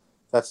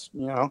 That's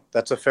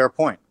a fair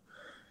point.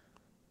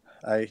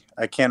 I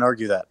can't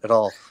argue that at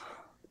all.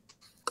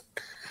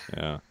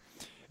 Yeah.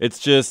 It's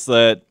just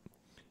that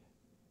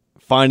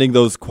finding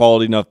those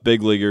quality enough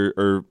big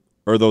leaguer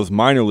or those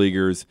minor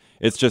leaguers,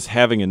 it's just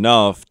having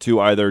enough to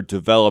either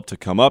develop to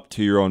come up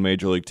to your own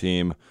major league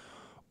team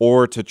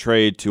or to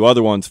trade to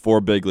other ones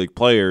for big league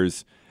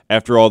players.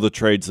 After all the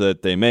trades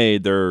that they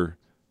made, they're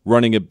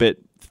running a bit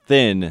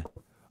thin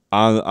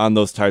on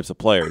those types of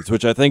players,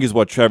 which I think is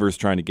what Trevor's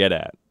trying to get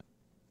at.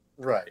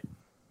 Right.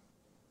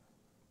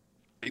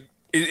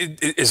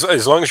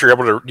 As long as you're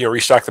able to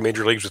restock the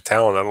major leagues with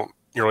talent, I don't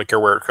really care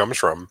where it comes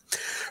from,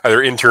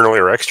 either internally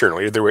or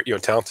externally. Either way,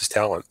 talent is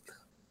talent.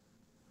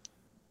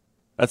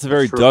 That's a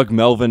very True. Doug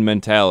Melvin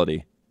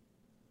mentality.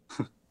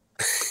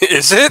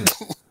 Is it?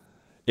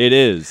 It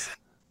is.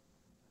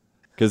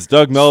 Because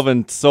Doug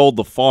Melvin sold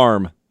the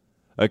farm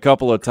a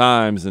couple of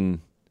times,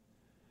 and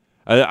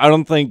I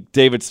don't think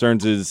David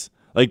Stearns is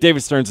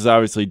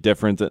obviously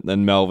different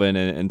than Melvin,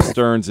 and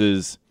Stearns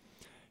is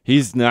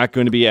he's not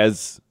going to be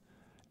as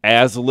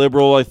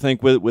liberal, I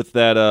think, with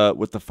that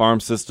with the farm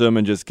system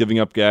and just giving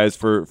up guys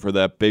for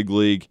that big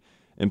league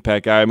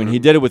impact guy. I mean, he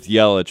did it with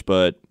Yelich,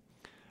 but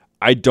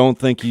I don't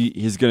think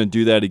he's going to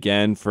do that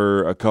again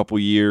for a couple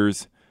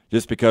years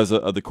just because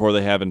of the core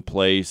they have in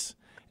place.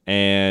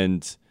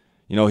 And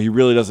he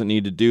really doesn't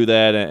need to do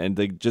that, and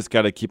they just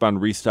got to keep on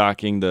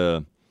restocking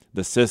the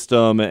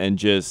system and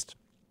just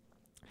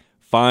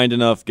find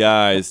enough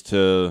guys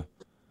to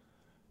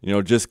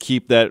just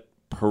keep that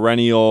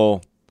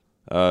perennial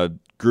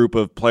group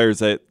of players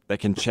that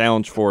can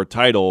challenge for a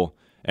title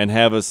and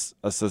have a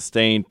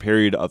sustained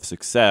period of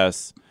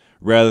success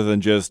rather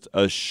than just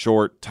a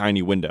short,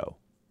 tiny window.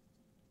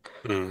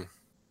 Hmm.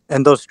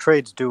 And those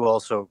trades do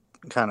also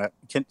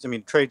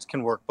trades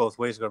can work both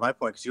ways. To my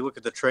point, because you look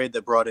at the trade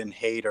that brought in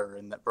Hader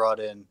and that brought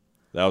in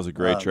That was a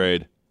great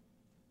trade.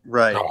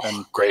 right, Oh,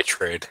 and great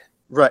trade.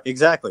 right,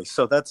 exactly.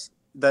 So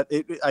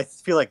I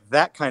feel like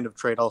that kind of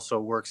trade also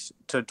works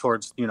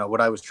towards what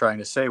I was trying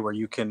to say, where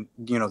you can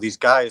these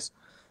guys,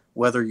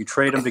 whether you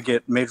trade them to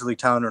get major league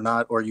talent or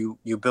not, or you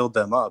build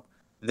them up,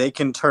 they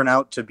can turn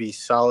out to be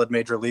solid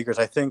major leaguers.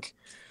 I think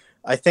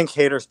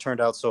Hader's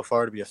turned out so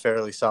far to be a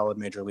fairly solid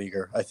major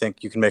leaguer. I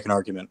think you can make an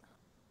argument.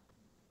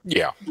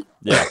 Yeah.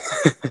 Yeah.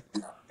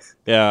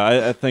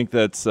 Yeah, I think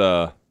that's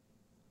that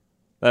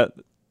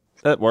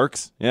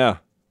works. Yeah.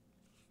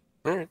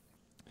 All right.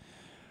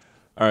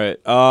 All right.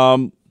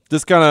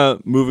 Just kind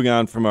of moving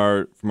on from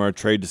our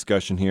trade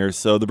discussion here.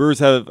 So the Brewers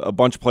have a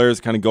bunch of players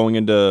kind of going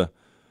into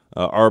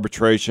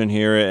arbitration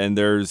here, and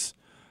there's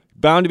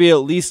bound to be at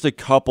least a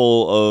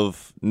couple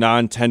of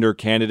non-tender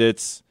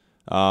candidates.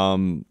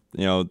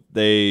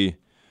 They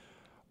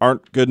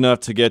aren't good enough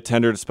to get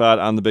tendered a spot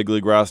on the big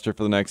league roster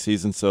for the next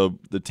season, so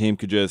the team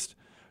could just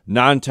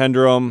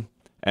non-tender them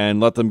and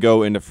let them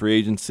go into free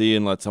agency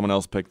and let someone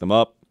else pick them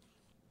up.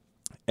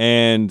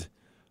 And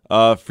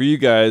for you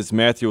guys,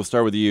 Matthew, we'll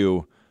start with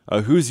you.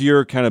 Who's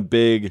your kind of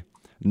big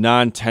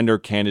non-tender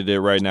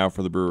candidate right now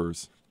for the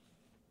Brewers?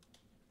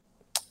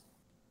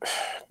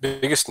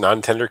 Biggest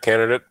non-tender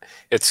candidate?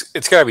 It's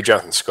got to be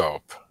Jonathan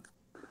Scope.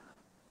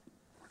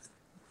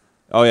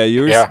 Oh yeah,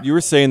 you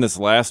were saying this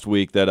last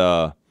week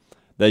that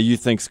you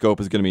think Scope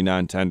is going to be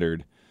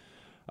non-tendered.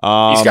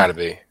 He's got to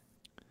be.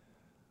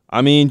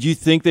 I mean, do you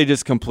think they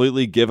just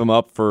completely give him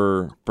up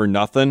for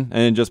nothing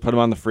and just put him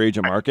on the free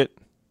agent market?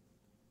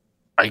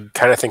 I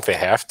kind of think they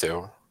have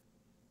to.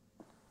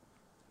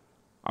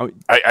 I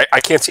mean, I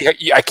can't see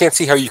I can't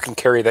see how you can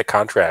carry that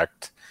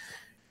contract.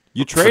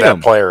 you for trade that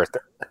him. player.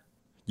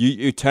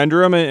 You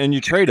tender him and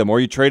you trade him, or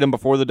you trade him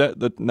before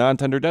the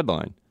non-tender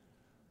deadline.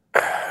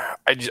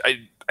 I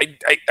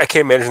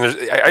can't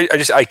imagine.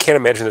 I can't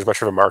imagine there's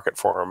much of a market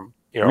for him.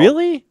 You know?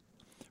 Really?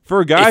 For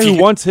a guy If who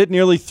you- once hit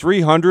nearly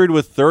 300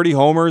 with 30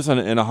 homers and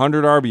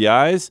 100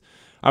 RBIs,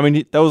 I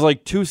mean, that was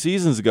like 2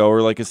 seasons ago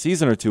or like a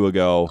season or two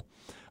ago.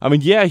 I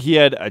mean, yeah, he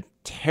had a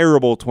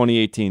terrible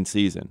 2018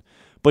 season,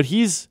 but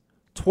he's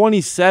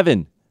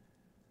 27.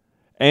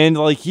 And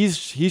like he's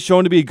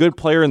shown to be a good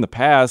player in the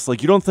past.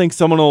 Like, you don't think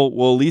someone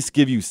will at least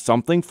give you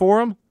something for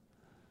him?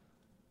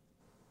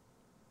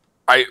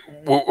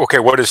 Okay.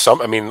 What is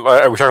some? I mean,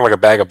 are we talking like a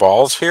bag of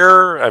balls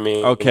here? I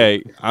mean,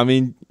 Okay, I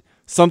mean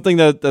something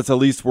that's at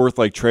least worth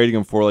like trading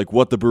him for, like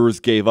what the Brewers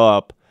gave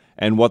up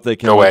and what they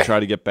can No way. try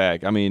to get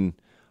back. I mean,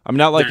 I'm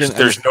not like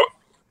there's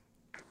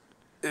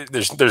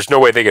no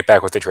way they get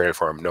back what they traded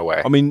for him. No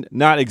way. I mean,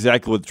 not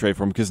exactly what to trade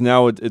for him because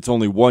now it's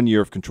only 1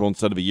 year of control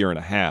instead of a year and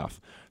a half.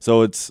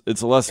 So it's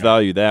less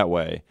value that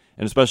way,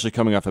 and especially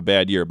coming off a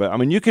bad year. But I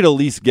mean, you could at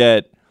least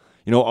get,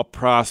 a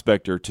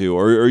prospect or two,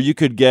 or you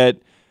could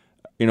get,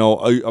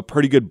 a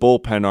pretty good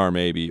bullpen arm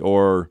maybe,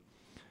 or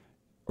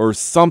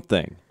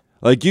something.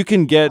 Like you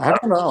can get. I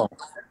don't know.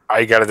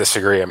 I gotta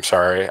disagree. I'm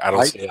sorry. I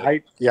don't see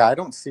it. I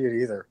don't see it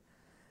either.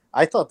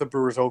 I thought the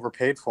Brewers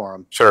overpaid for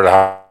him. So did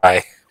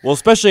I. Well,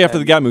 especially after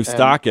they got And-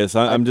 Moustakas,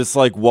 I'm just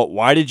like, what?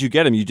 Why did you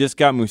get him? You just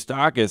got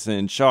Moustakas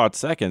and Shaw at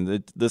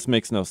second. This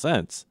makes no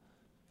sense.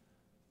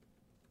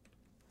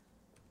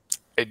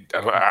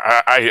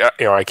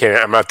 I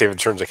can't. I'm not David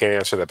Stearns. I can't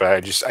answer that. But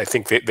I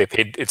think they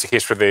paid. It's a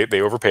case where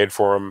they overpaid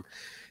for him,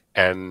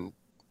 and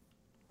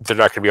they're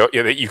not going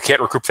to be. You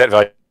can't recoup that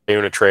value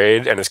in a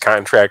trade, and his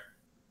contract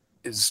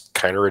is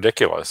kind of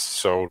ridiculous.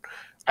 So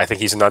I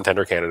think he's a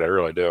non-tender candidate. I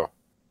really do.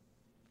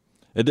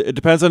 It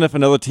depends on if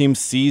another team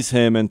sees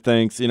him and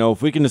thinks,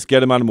 if we can just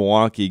get him out of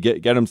Milwaukee,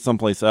 get him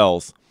someplace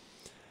else,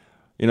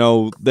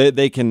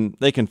 they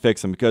can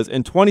fix him. Because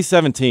in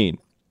 2017,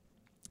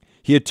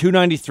 he had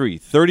 293,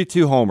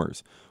 32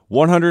 homers,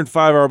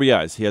 105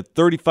 RBIs. He had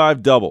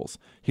 35 doubles.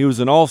 He was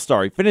an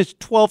all-star. He finished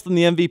 12th in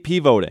the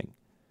MVP voting.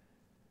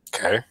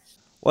 Okay.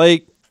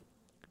 Like,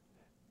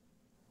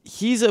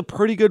 he's a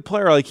pretty good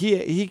player. Like,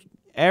 he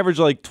averaged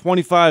like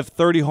 25,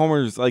 30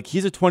 homers. Like,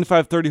 he's a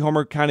 25, 30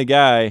 homer kind of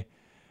guy,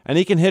 and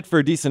he can hit for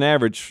a decent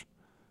average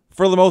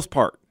for the most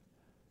part.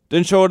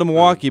 Didn't show it in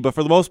Milwaukee, but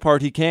for the most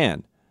part, he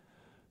can.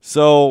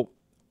 So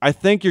I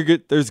think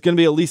there's going to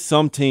be at least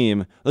some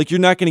team. Like, you're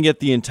not going to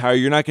get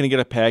you're not going to get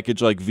a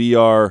package like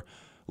VR,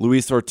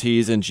 Luis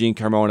Ortiz, and Gene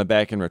Carmona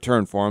back in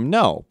return for him.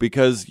 No,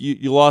 because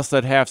you lost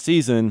that half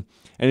season,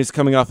 and he's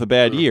coming off a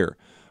bad year.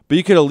 But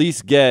you could at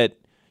least get,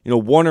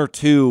 one or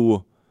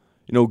two,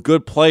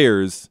 good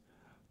players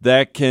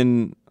that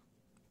can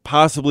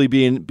possibly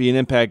be an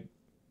impact,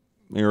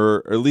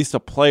 or at least a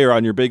player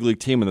on your big league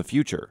team in the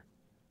future.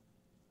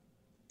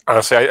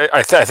 Honestly,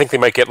 I think they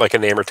might get like a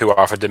name or two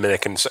off a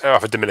Dominican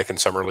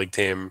summer league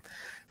team,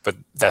 but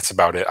that's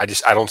about it.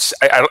 It's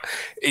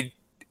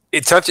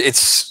not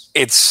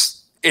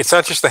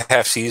just the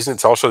half season.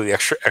 It's also the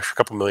extra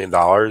couple $1 million.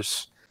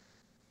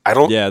 I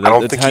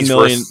don't think 10 he's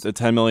million, worth, the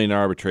 10 million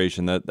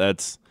arbitration.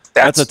 That's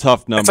a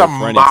tough number that's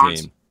for any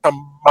team. A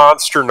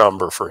monster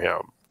number for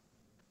him.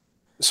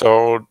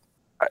 So,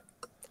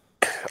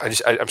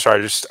 I'm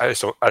sorry. I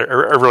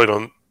really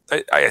don't.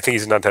 I think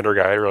he's a non-tender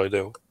guy. I really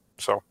do.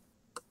 So,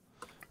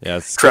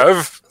 Yes.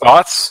 Trev,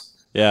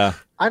 thoughts? Yeah.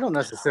 I don't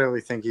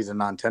necessarily think he's a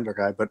non-tender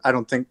guy, but I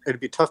don't think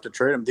it'd be tough to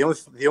trade him.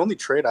 The only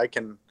trade I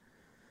can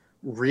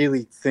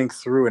really think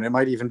through, and it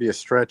might even be a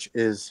stretch,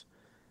 is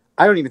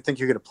I don't even think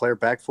you get a player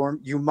back for him.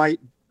 You might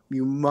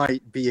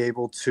be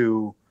able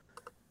to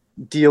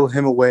deal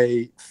him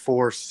away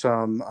for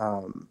some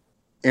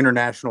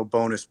international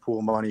bonus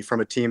pool money from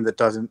a team that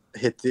doesn't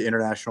hit the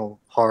international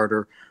hard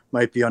or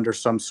might be under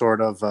some sort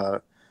of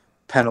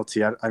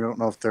penalty. I don't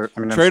know if they're.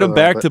 Trade him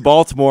back to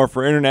Baltimore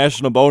for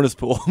international bonus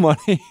pool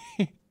money.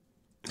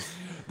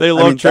 They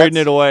love trading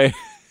it away.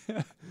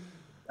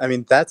 I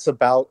mean, that's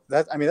about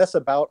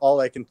all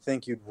I can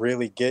think you'd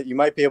really get. You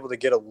might be able to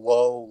get a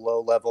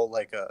low level,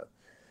 like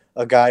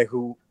a guy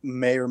who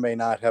may or may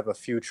not have a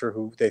future,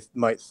 who they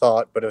might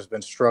thought but has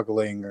been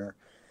struggling, or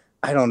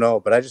I don't know.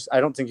 But I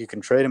don't think you can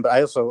trade him. But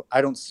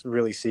I don't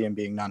really see him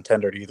being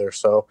non-tendered either.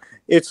 So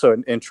it's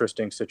an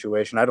interesting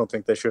situation. I don't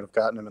think they should have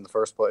gotten him in the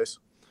first place.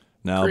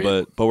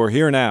 No, but we're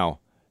here now,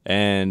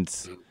 and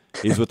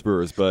he's with the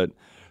Brewers. But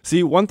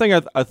see, one thing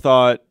I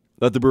thought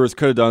that the Brewers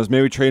could have done is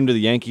maybe trade him to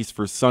the Yankees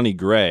for Sonny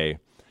Gray,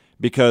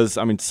 because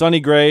Sonny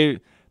Gray,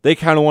 they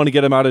kind of want to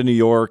get him out of New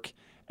York,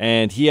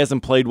 and he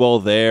hasn't played well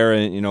there.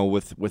 And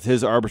with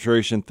his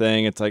arbitration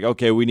thing, it's like,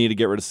 okay, we need to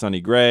get rid of Sonny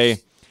Gray,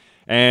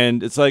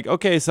 and it's like,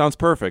 okay, sounds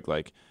perfect.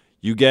 Like,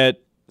 you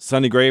get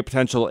Sonny Gray,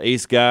 potential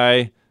ace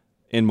guy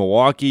in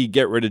Milwaukee,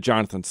 get rid of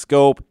Jonathan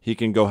Scope. He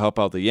can go help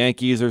out the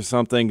Yankees or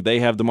something. They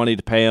have the money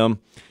to pay him.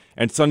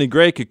 And Sonny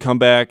Gray could come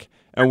back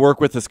and work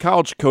with his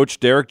college coach,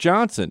 Derek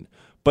Johnson.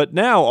 But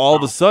now, all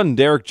of a sudden,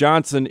 Derek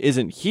Johnson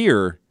isn't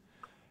here.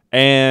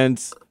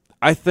 And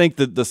I think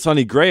that the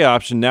Sonny Gray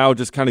option now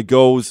just kind of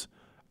goes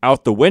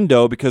out the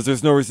window because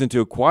there's no reason to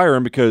acquire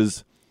him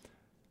because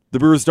the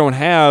Brewers don't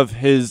have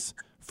his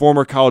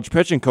former college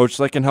pitching coach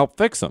that can help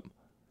fix him.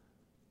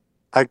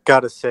 I got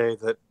to say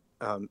that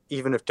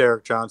even if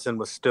Derek Johnson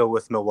was still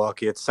with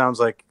Milwaukee, it sounds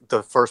like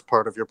the first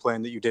part of your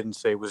plan that you didn't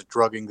say was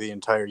drugging the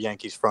entire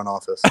Yankees front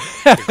office.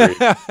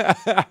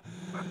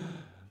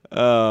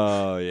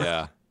 Oh,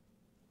 yeah.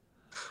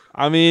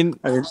 I mean,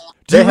 do you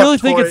they really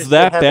have think Torres, it's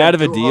that they have bad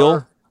of a Andujar.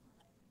 deal?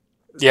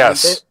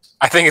 Yes,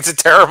 I think it's a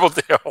terrible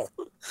deal.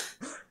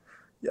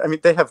 I mean,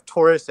 they have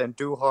Torres and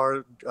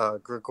Duhar,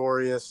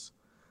 Gregorius.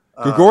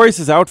 Gregorius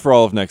is out for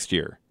all of next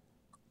year.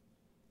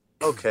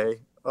 Okay.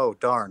 Oh,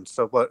 darn.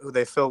 So what? Who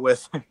they fill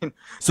with? I mean,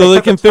 So they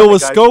have a can ton fill of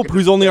with guys who Scope, can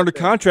who's just only step under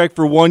in. contract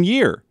for 1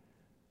 year.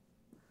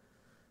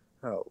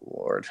 Oh,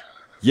 Lord.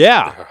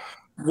 Yeah.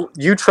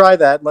 You try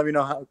that. Let me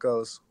know how it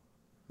goes.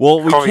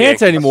 Well, we Call the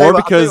can't Yankees. anymore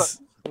I'll tell you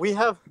because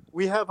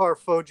We have our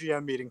faux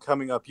GM meeting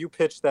coming up. You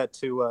pitch that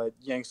to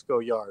Yanks Go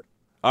Yard.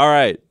 all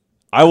right,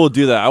 I will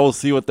do that. I will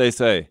see what they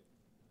say.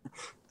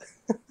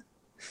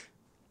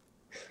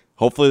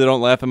 Hopefully they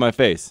don't laugh in my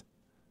face.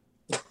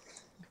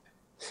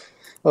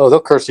 Oh,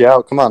 they'll curse you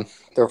out. Come on.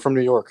 They're from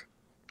New York.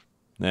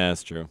 Yeah,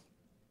 that's true.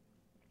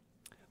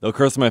 They'll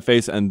curse in my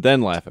face and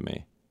then laugh at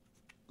me.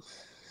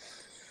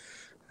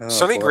 Oh,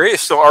 Sonny boy. Gray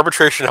is still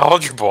arbitration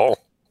eligible.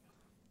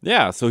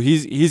 Yeah, so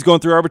he's going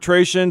through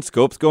arbitration.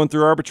 Scope's going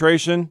through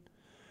arbitration.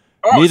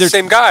 Oh, Neither-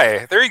 same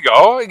guy. There you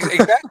go.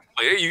 Exactly.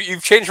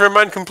 You've changed my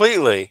mind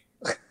completely.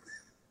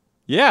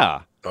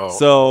 Yeah. Oh,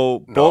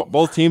 So no.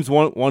 both teams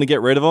want to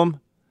get rid of him,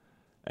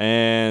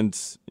 and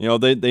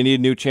they need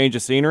a new change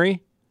of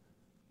scenery.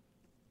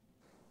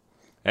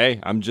 Hey,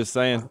 I'm just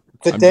saying.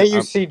 The I'm day ju-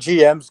 you see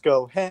GMs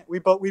go, hey, we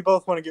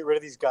both want to get rid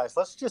of these guys.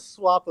 Let's just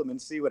swap them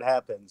and see what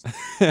happens.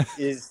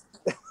 Is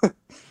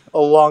a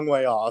long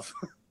way off.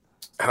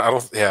 I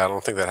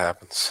don't think that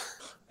happens.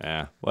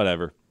 Yeah,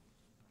 whatever.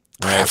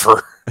 All right.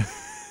 Ever.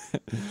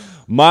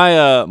 My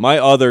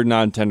other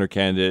non-tender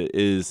candidate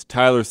is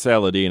Tyler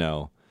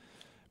Saladino,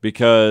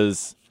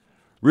 because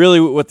really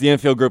with the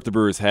infield group the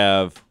Brewers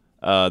have,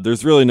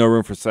 there's really no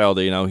room for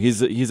Saladino.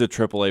 He's a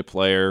AAA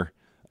player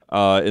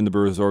in the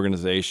Brewers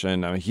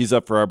organization. I mean, he's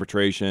up for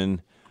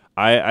arbitration.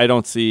 I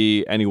don't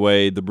see any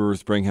way the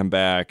Brewers bring him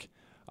back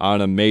on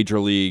a major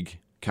league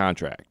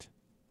contract.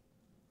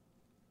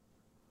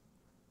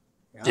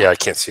 Yeah, I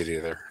can't see it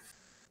either.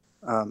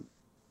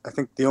 I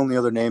think the only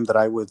other name that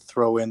I would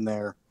throw in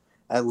there,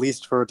 at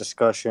least for a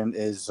discussion,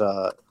 is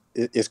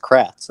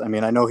Kratz. I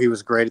mean, I know he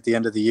was great at the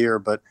end of the year,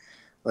 but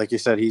like you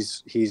said,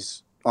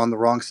 he's on the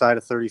wrong side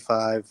of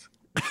 35,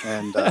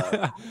 and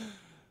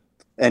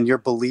and you're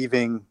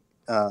believing,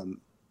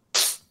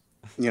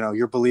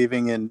 you're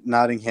believing in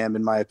Nottingham,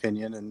 in my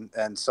opinion,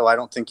 and so I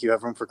don't think you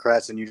have room for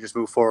Kratz, and you just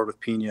move forward with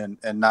Pena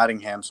and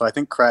Nottingham. So I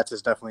think Kratz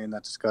is definitely in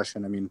that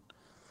discussion. I mean,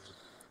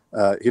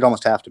 he'd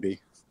almost have to be.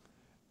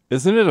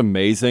 Isn't it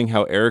amazing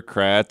how Eric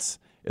Kratz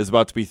is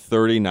about to be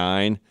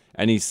 39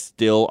 and he's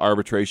still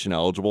arbitration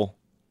eligible?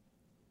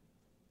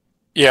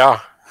 Yeah.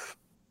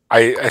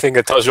 I think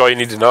that tells you all you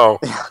need to know.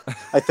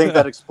 I think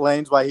that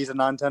explains why he's a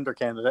non-tender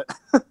candidate.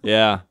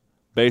 Yeah,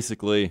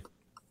 basically.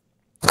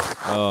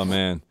 Oh,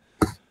 man.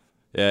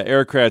 Yeah,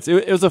 Eric Kratz.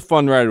 It was a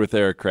fun ride with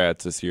Eric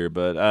Kratz this year,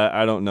 but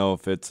I don't know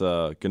if it's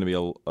going to be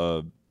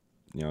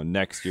a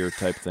next year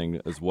type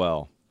thing as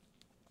well.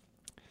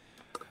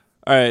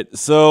 All right,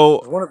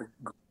 so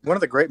One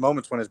of the great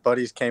moments when his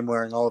buddies came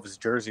wearing all of his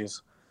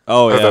jerseys.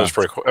 oh That yeah, was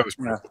pretty cool. That was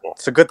pretty cool.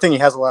 It's a good thing he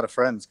has a lot of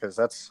friends because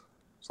there's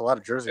a lot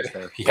of jerseys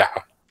there. Yeah.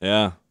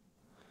 yeah.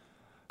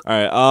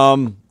 All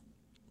right,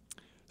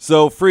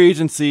 so free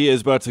agency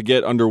is about to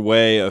get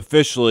underway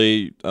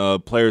officially.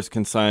 Players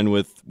can sign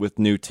with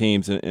new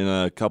teams in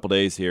a couple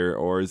days here,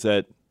 or is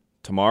that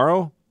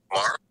tomorrow?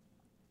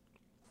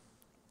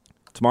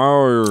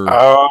 Tomorrow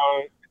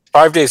or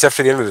 5 days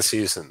after the end of the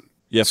season.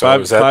 yeah, so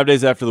five is that- 5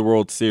 days after the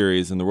World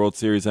Series, and the World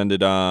Series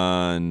ended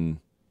on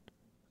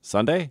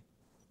Sunday,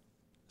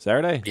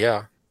 Saturday.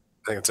 Yeah.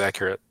 I think it's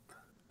accurate.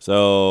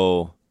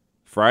 So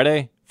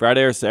Friday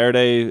or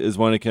Saturday is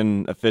when it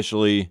can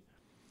officially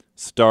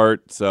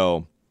start.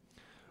 So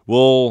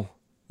we'll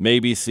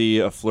maybe see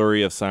a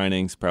flurry of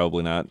signings.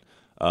 Probably not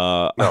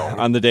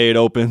on the day it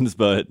opens.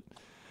 But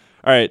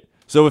all right.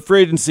 So with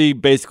free agency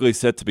basically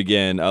set to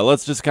begin,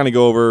 let's just kind of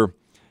go over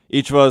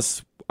each of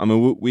us. I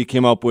mean, we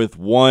came up with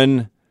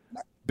one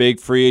big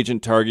free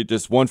agent target,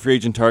 just one free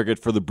agent target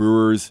for the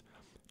Brewers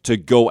to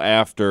go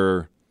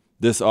after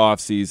this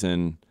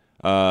offseason.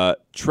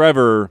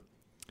 Trevor,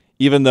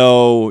 even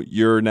though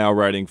you're now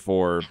writing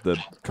for the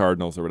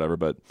Cardinals or whatever,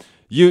 but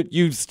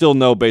you still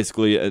know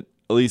basically at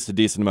least a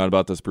decent amount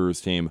about this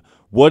Brewers team.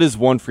 What is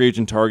one free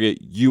agent target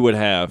you would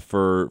have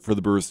for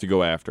the Brewers to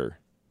go after?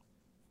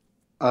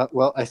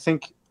 Well, I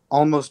think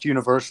almost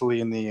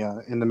universally in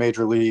the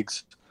major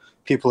leagues,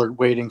 people are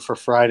waiting for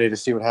Friday to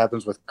see what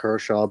happens with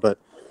Kershaw. But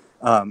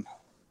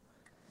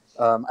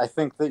I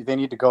think they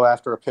need to go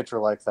after a pitcher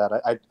like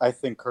that. I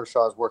think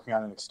Kershaw is working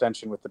on an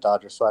extension with the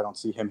Dodgers, so I don't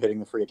see him hitting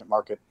the free agent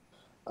market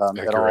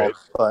at all. Right.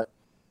 But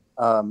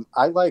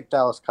I like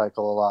Dallas Keuchel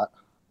a lot.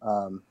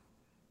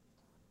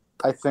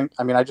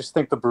 I just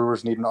think the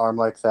Brewers need an arm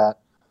like that.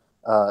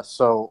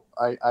 So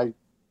I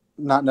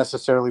not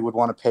necessarily would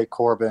want to pay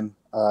Corbin.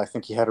 I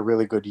think he had a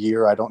really good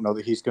year. I don't know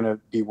that he's going to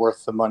be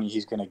worth the money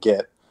he's going to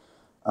get.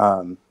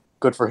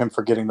 Good for him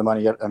for getting the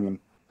money.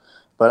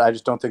 But I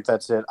just don't think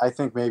that's it. I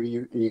think maybe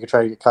you could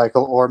try to get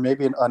Keuchel, or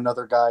maybe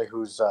another guy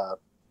who's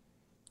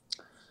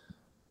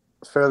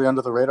fairly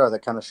under the radar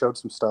that kind of showed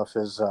some stuff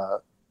is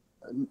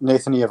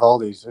Nathan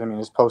Eovaldi. I mean,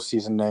 his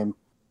postseason name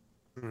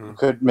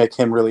could make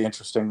him really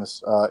interesting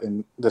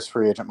in this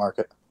free agent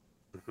market.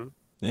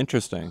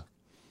 Interesting.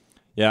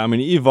 Yeah, I mean,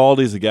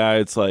 Eovaldi's a guy.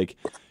 It's like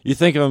you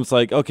think of him. It's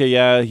like, okay,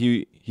 yeah,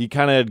 he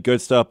kind of had good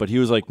stuff, but he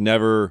was like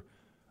never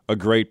a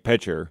great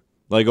pitcher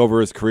like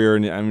over his career.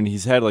 And I mean,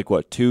 he's had like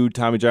 2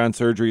 Tommy John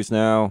surgeries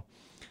now,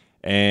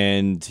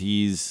 and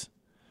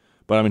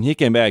but I mean, he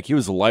came back. He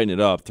was lighting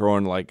it up,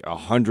 throwing like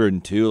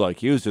 102. Like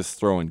he was just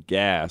throwing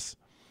gas.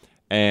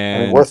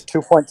 And worth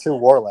 2.2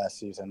 WAR last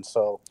season.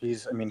 So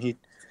he's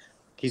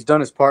done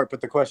his part. But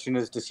the question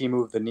is, does he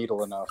move the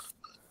needle enough?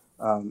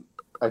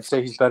 I'd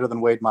say he's better than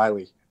Wade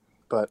Miley.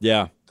 But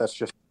yeah, that's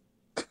just.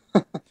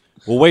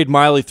 Well, Wade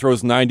Miley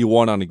throws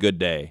 91 on a good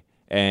day,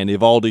 and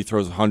Eovaldi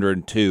throws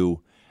 102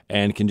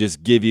 and can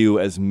just give you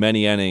as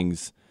many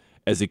innings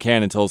as he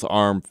can until his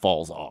arm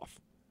falls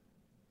off.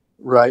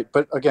 Right,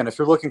 but again, if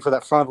you're looking for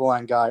that front of the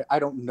line guy, I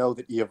don't know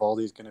that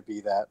Eovaldi is going to be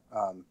that.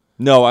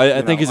 No,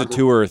 I think he's a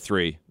 2 or a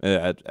 3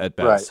 at best.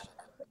 Right,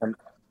 and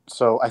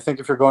so I think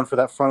if you're going for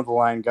that front of the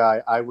line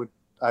guy, I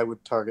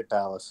would target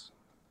Dallas.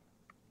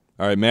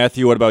 All right,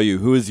 Matthew, what about you?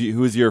 Who is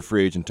your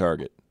free agent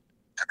target?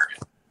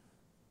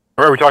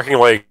 Are we talking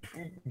like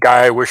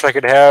guy I wish I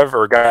could have,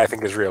 or guy I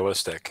think is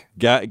realistic?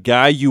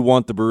 Guy you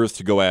want the Brewers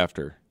to go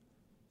after?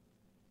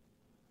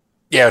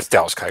 Yeah, it's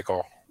Dallas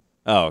Keuchel.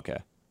 Oh, okay.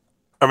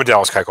 I'm a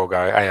Dallas Keuchel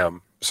guy. I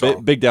am. So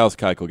Big Dallas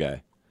Keuchel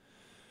guy.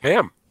 I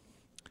am.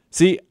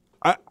 See,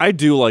 I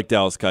do like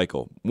Dallas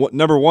Keuchel.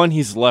 Number one,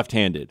 he's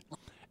left-handed,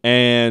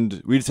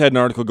 and we just had an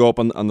article go up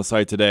on the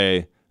site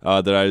today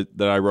that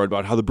I wrote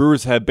about how the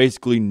Brewers have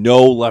basically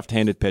no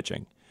left-handed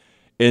pitching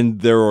in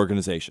their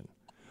organization.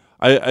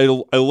 I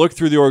looked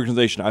through the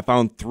organization. I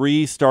found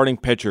 3 starting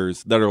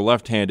pitchers that are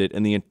left-handed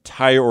in the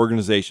entire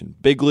organization,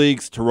 big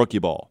leagues to rookie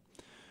ball.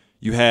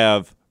 You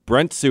have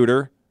Brent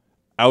Suter,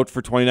 out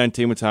for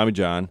 2019 with Tommy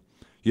John.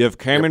 You have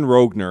Cameron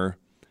Rogner,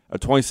 a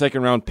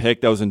 22nd round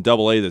pick that was in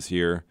Double-A this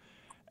year,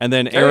 and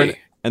then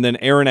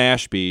Aaron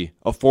Ashby,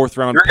 a 4th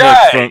round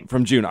pick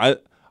from June. I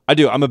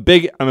do. I'm a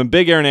big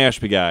Aaron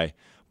Ashby guy,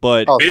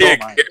 but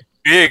big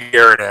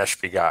Aaron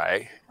Ashby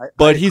guy.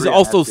 But he's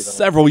also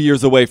several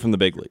years away from the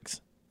big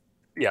leagues.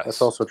 Yeah,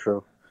 that's also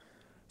true.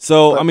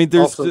 So I mean,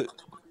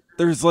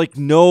 there's like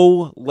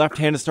no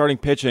left-handed starting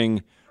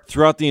pitching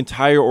throughout the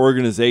entire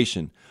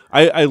organization.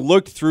 I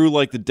looked through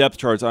like the depth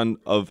charts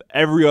of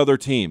every other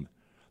team.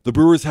 The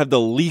Brewers have the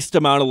least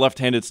amount of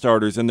left-handed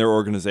starters in their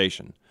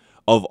organization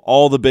of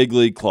all the big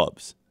league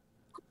clubs.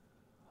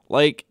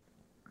 Like,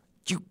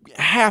 you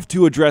have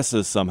to address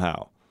this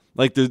somehow.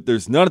 Like,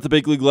 there's none at the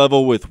big league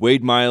level with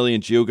Wade Miley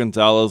and Gio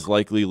Gonzalez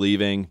likely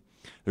leaving.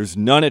 There's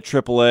none at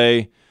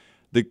AAA.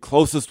 The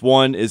closest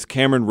one is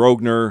Cameron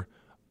Rogner,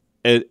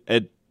 and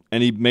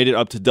he made it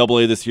up to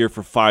Double-A this year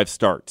for 5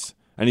 starts.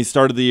 And he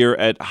started the year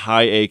at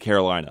High A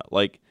Carolina.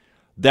 Like,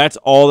 that's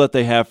all that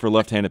they have for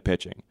left-handed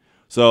pitching.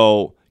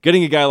 So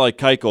getting a guy like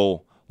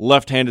Keuchel,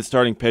 left-handed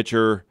starting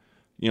pitcher,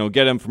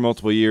 get him for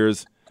multiple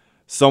years,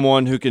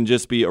 someone who can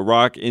just be a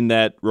rock in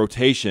that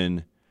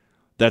rotation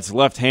that's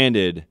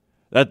left-handed,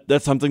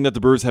 that's something that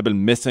the Brewers have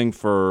been missing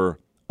for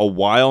a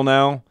while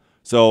now.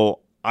 So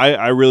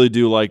I really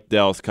do like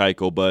Dallas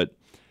Keuchel, but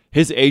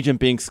his agent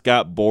being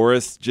Scott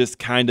Boras just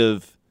kind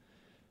of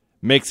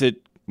makes it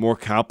more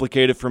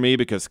complicated for me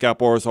because Scott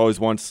Boras always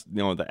wants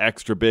the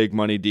extra big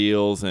money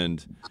deals,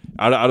 and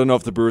I don't know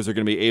if the Brewers are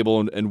going to be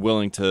able and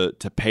willing to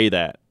pay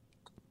that.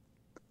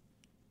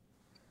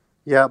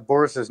 Yeah,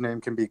 Boras's name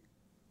can be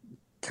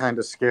kind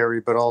of scary,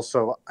 but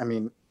also, I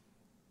mean,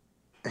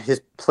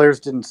 his players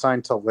didn't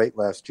sign till late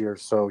last year,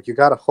 so you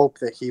got to hope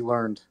that he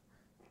learned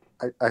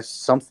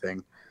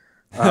something.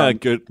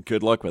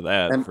 Good luck with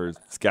that for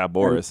Scott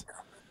Boras.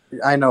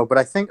 I know, but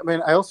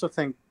I also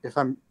think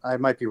I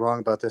might be wrong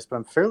about this, but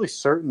I'm fairly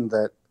certain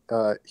that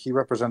he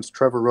represents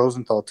Trevor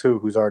Rosenthal too,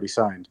 who's already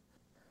signed.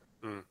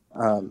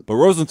 But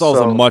Rosenthal's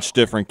a much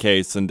different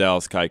case than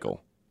Dallas Keuchel.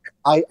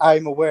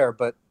 I'm aware,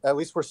 but at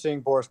least we're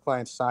seeing Boris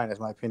Klein sign, is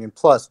my opinion.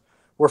 Plus,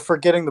 we're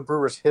forgetting the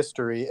Brewers'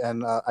 history,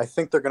 and I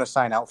think they're going to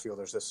sign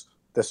outfielders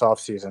this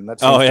offseason. That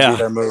seems to be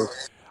their move.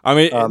 I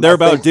mean, they're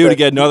about due to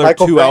get another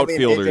Michael 2 Brantley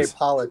outfielders.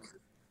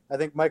 I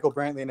think Michael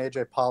Brantley and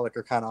A.J. Pollock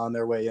are kind of on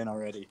their way in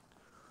already.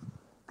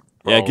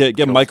 Yeah,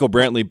 get Michael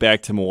Brantley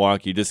back to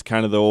Milwaukee. Just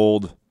kind of the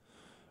old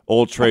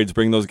old trades,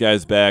 bring those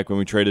guys back when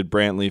we traded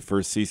Brantley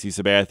for CC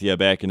Sabathia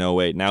back in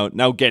 08.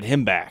 Now get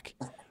him back.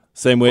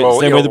 Same way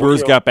the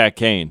Brewers got back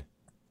Kane.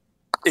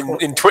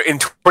 In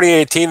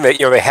 2018, they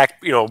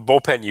hacked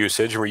bullpen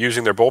usage and were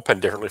using their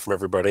bullpen differently from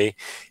everybody.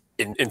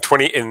 In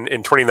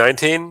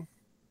 2019,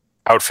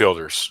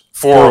 outfielders,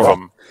 four of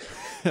them.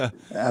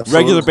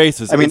 Regular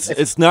basis. I mean,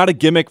 it's not a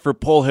gimmick for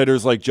pull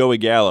hitters like Joey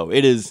Gallo.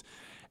 It is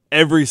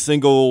every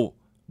single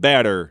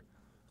batter,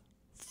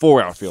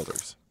 4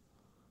 outfielders.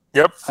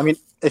 Yep. I mean,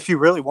 if you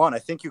really want, I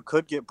think you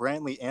could get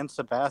Brantley and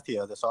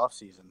Sabathia this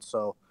offseason.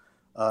 So,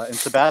 and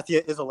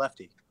Sabathia is a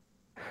lefty.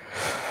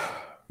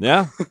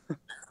 Yeah.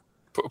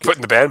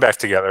 Putting the band back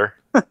together.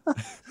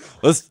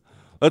 Let's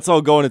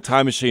all go in a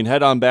time machine.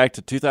 Head on back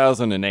to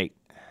 2008.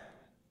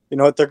 You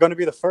know what? They're going to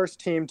be the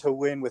first team to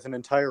win with an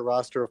entire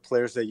roster of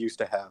players they used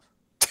to have.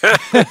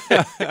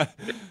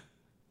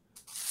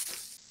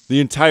 The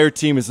entire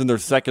team is in their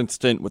second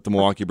stint with the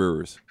Milwaukee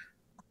Brewers.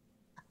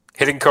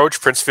 Hitting coach,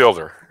 Prince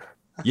Fielder.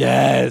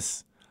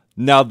 Yes.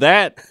 Now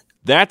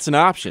that's an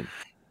option.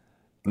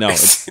 No,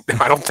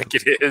 I don't think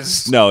it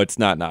is. No, it's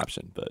not an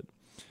option. But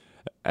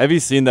have you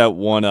seen that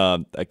one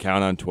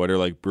account on Twitter,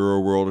 like Brewer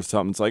World or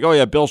something? It's like, oh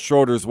yeah, Bill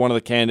Schroeder is one of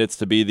the candidates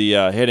to be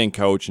the hitting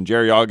coach, and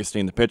Jerry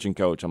Augustine the pitching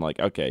coach. I'm like,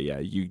 okay, yeah,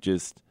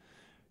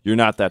 you're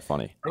not that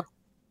funny.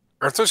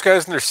 Aren't those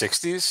guys in their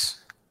 60s?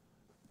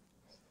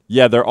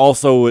 Yeah, they're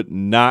also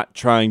not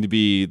trying to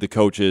be the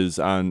coaches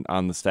on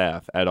the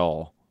staff at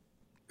all.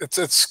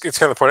 It's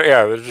kind of the point.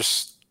 Yeah, they're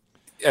just.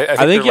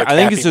 I think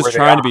he's just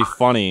trying to be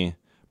funny,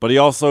 but he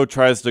also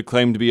tries to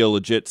claim to be a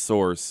legit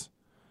source.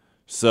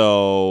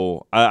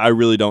 So I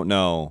really don't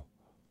know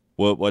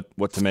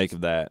what to make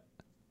of that.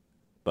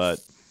 But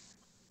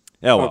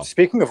yeah, well.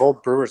 Speaking of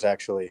old Brewers,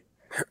 actually.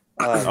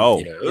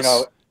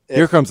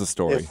 Here comes the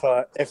story.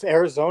 If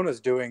Arizona's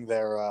doing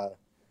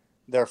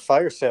their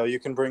fire sale, you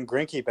can bring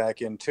Greinke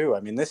back in too.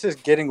 I mean, this is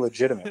getting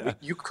legitimate.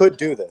 You could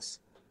do this.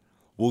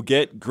 We'll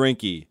get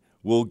Greinke.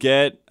 We'll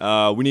get.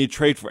 We need to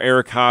trade for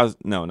Eric Hosmer.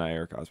 No, not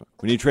Eric Hosmer.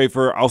 We need to trade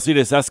for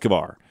Alcides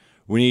Escobar.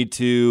 We need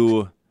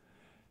to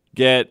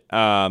get.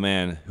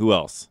 Who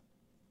else?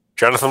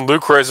 Jonathan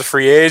Lucroy is a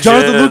free agent.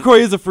 Jonathan Lucroy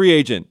is a free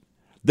agent.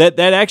 That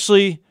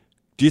actually.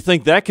 Do you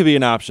think that could be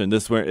an option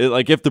this way?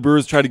 Like if the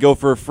Brewers try to go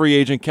for a free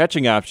agent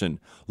catching option,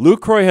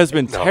 Lucroy has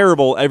been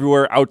terrible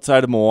everywhere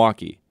outside of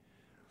Milwaukee.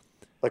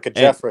 Like a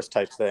Jeffress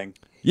type thing.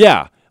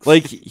 Yeah,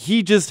 like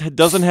he just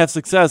doesn't have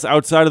success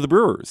outside of the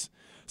Brewers.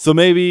 So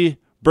maybe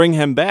bring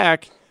him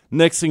back.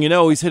 Next thing you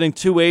know, he's hitting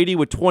 280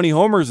 with 20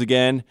 homers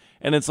again,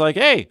 and it's like,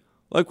 hey,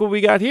 look what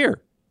we got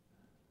here.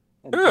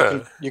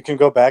 You can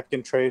go back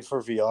and trade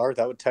for VR.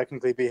 That would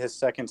technically be his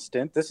second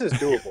stint. This is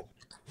doable.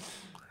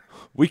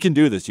 We can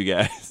do this, you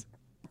guys.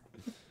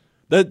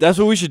 That's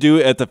what we should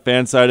do at the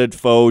Fansided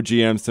Faux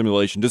GM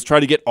simulation. Just try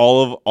to get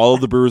all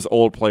of the Brewers'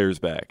 old players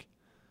back.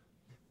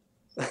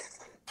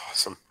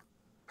 Awesome.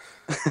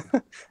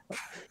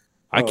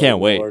 I can't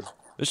wait. Lord.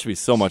 This should be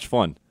so much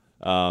fun.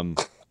 I'm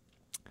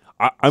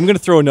going to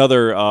throw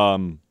another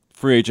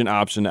free agent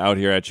option out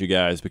here at you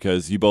guys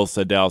because you both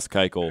said Dallas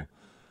Keuchel.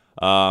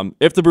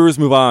 If the Brewers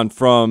move on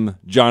from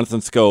Jonathan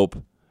Scope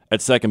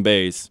at second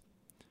base,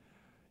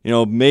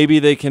 maybe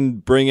they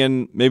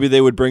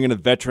would bring in a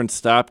veteran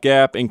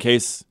stopgap in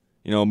case,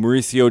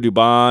 Mauricio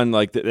Dubon,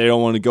 like they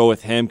don't want to go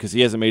with him because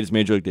he hasn't made his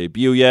major league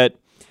debut yet.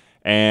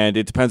 And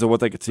it depends on what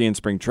they could see in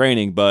spring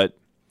training. But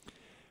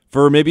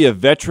for maybe a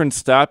veteran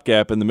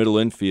stopgap in the middle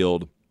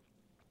infield,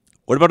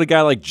 what about a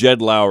guy like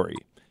Jed Lowry?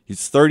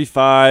 He's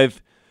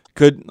 35.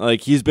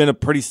 He's been a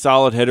pretty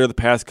solid hitter the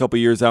past couple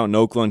years out in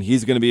Oakland.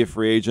 He's going to be a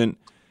free agent.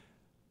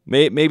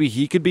 Maybe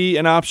he could be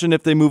an option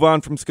if they move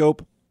on from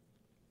Scope.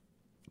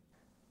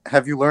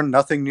 Have you learned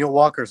nothing? Neil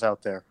Walker's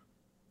out there.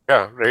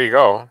 Yeah, there you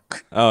go.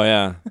 Oh,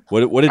 yeah.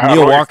 What did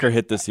Neil Walker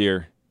hit this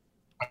year?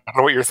 I don't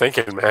know what you're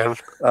thinking, man.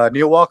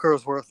 Neil Walker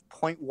was worth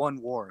 0.1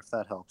 WAR, if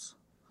that helps.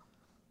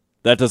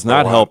 That does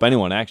not help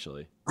anyone,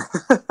 actually.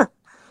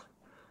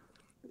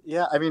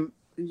 Yeah, I mean,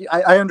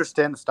 I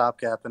understand the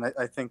stopgap, and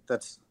I think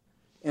that's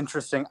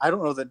interesting. I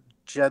don't know that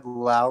Jed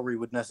Lowry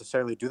would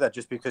necessarily do that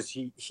just because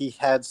he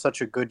had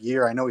such a good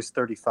year. I know he's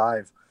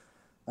 35,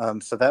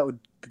 so that would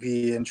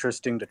be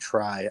interesting to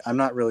try. I'm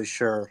not really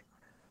sure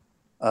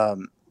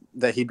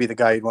that he'd be the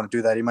guy you'd want to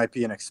do that. He might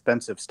be an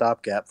expensive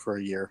stopgap for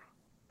a year.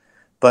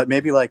 But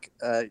maybe I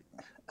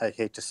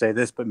hate to say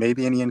this, but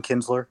maybe an Ian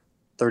Kinsler,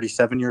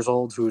 37 years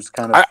old, who's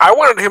kind of... I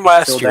wanted him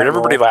last year, and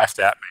everybody laughed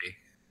at me.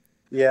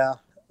 Yeah.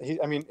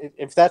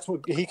 If that's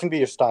what he can be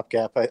your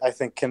stopgap, I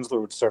think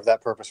Kinsler would serve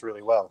that purpose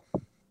really well.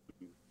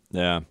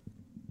 Yeah.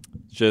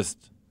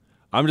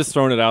 I'm just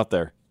throwing it out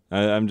there.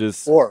 I'm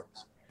just...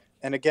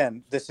 And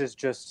again, this is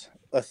just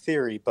a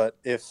theory, but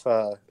if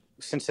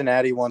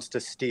Cincinnati wants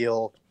to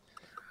steal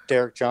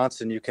Derek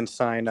Johnson, you can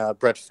sign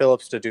Brett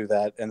Phillips to do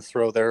that and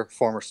throw their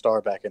former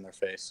star back in their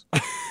face.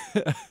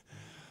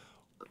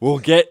 We'll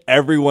get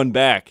everyone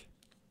back.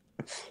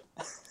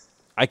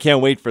 I can't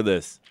wait for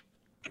this.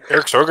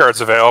 Eric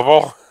Sogard's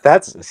available.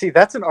 That's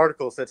an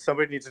article that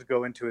somebody needs to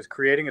go into, is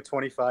creating a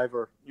 25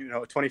 or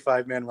a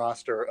 25-man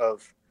roster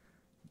of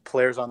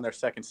players on their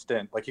second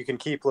stint. Like you can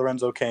keep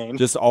Lorenzo Cain.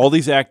 Just all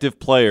these active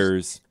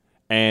players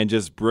and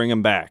just bring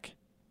them back.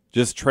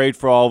 Just trade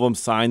for all of them,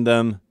 sign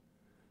them.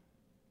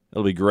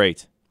 It'll be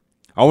great.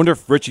 I wonder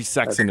if Richie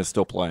Sexton is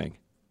still playing.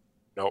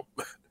 Nope,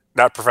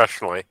 not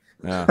professionally.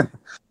 Yeah.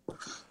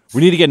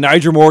 We need to get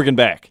Nigel Morgan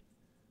back.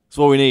 That's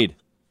what we need.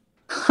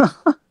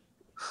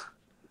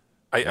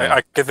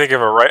 I can think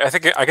of a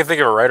I can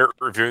think of a writer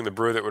reviewing the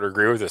Brew that would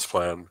agree with this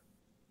plan.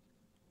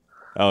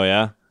 Oh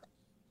yeah.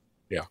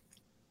 Yeah.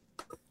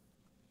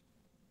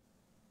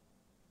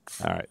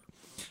 All right.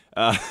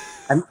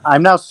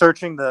 I'm now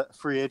searching the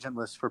free agent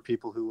list for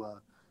people who. I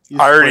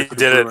already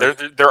did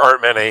it. There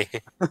aren't many.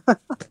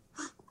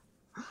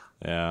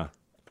 Yeah.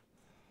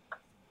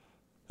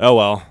 Oh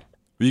well.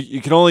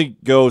 You can only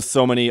go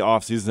so many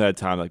off seasons at a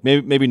time. Like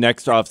maybe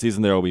next off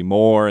season there will be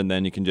more, and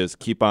then you can just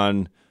keep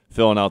on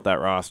filling out that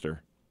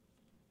roster.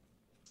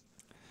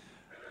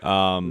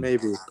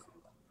 Maybe.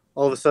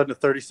 All of a sudden, a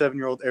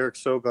 37-year-old Eric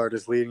Sogard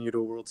is leading you to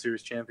a World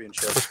Series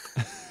championship.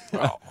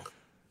 Wow.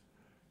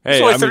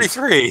 Hey, he's only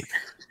 33.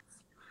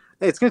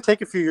 Hey, it's going to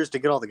take a few years to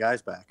get all the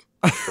guys back.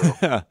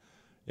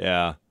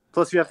 Yeah.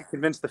 Plus, you have to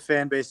convince the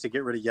fan base to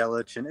get rid of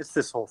Yelich, and it's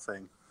this whole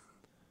thing.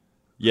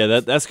 Yeah,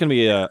 that's going to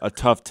be a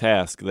tough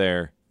task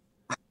there.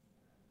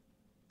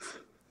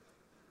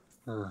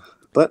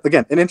 But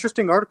again, an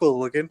interesting article to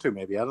look into.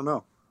 Maybe, I don't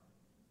know.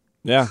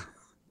 Yeah.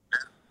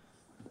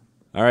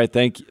 All right,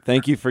 thank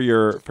you for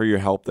your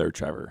help there,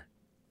 Trevor.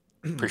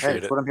 Appreciate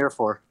That's it. what I'm here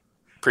for.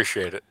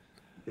 Appreciate it.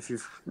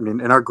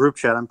 In our group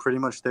chat, I'm pretty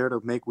much there to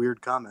make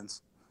weird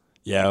comments.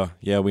 Yeah,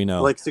 we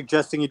know. Like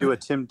suggesting you do a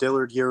Tim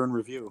Dillard year in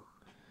review.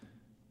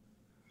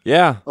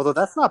 Yeah. Although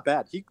that's not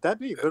bad. That'd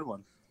be a good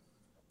one.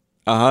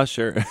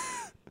 Sure.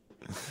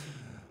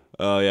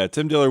 Oh yeah,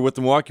 Tim Dillard with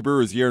the Milwaukee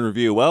Brewers year in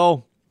review.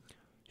 Well,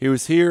 he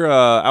was here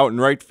out in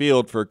right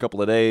field for a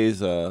couple of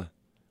days.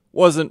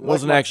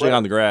 Wasn't actually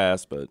on the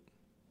grass, but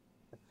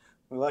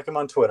we like him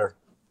on Twitter.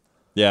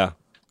 Yeah,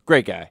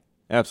 great guy,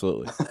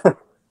 absolutely. All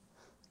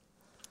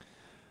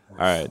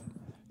right,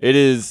 it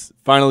is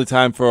finally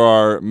time for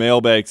our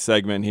mailbag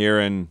segment here,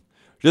 and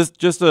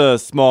just a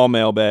small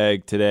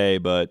mailbag today,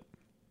 but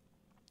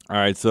all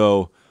right.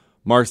 So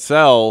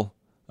Marcel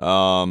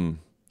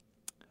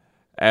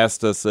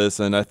asked us this,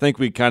 and I think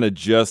we kind of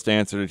just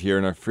answered it here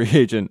in our free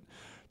agent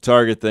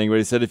target thing, but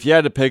he said, if you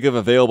had to pick up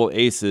available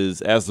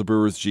aces as the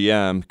Brewers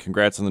GM,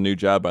 congrats on the new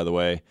job, by the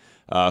way,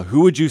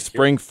 who would you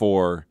spring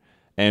for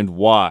and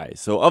why?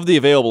 So of the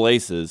available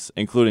aces,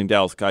 including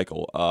Dallas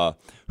Keuchel,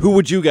 who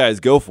would you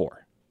guys go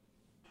for?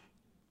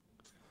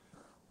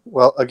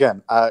 Well,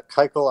 again,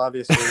 Keuchel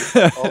obviously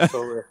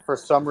also, if for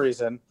some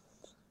reason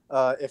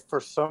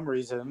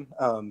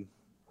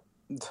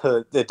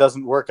it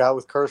doesn't work out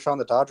with Kershaw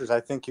and the Dodgers, I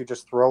think you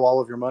just throw all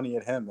of your money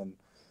at him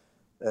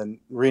and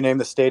rename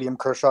the stadium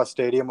Kershaw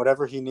Stadium,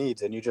 whatever he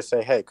needs, and you just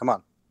say, "Hey, come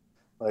on,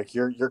 like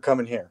you're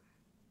coming here."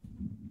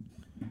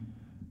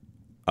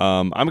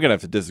 I'm gonna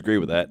have to disagree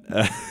with that.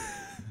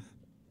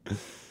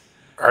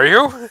 Are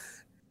you?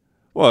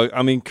 Well,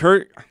 I mean,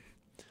 Kershaw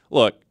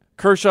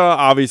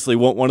obviously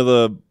one of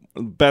the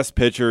best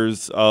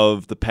pitchers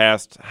of the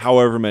past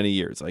however many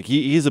years. Like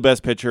he's the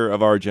best pitcher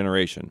of our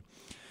generation,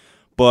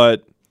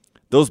 but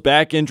those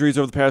back injuries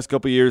over the past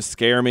couple of years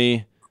scare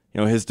me. You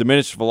know, his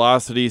diminished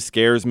velocity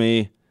scares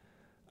me.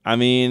 I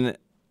mean,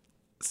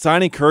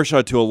 signing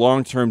Kershaw to a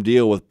long-term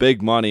deal with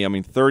big money, I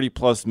mean,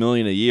 $30+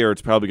 million a year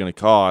it's probably going to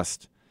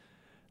cost.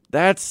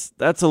 That's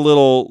a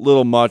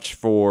little much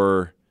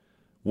for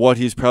what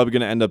he's probably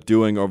going to end up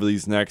doing over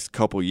these next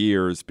couple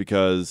years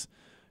because,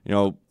 you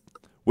know,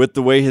 with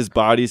the way his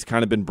body's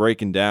kind of been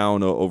breaking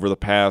down over the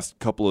past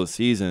couple of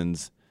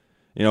seasons,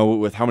 you know,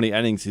 with how many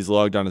innings he's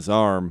logged on his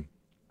arm,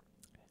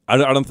 I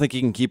don't think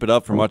he can keep it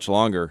up for much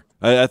longer.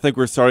 I think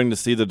we're starting to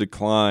see the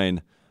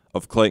decline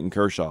of Clayton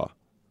Kershaw.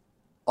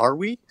 Are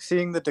we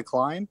seeing the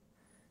decline?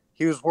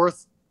 He was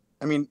worth,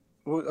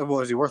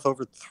 was he worth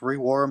over 3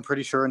 WAR, I'm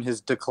pretty sure, in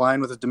his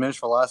decline with his diminished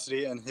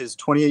velocity, and his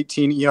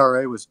 2018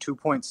 ERA was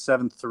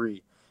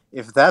 2.73.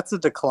 If that's a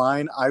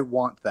decline, I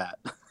want that.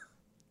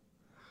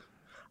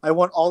 I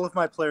want all of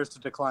my players to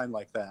decline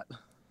like that.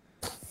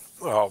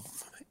 Well,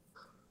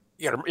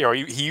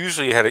 he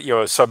usually had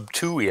a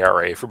sub-2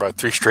 ERA for about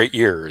 3 straight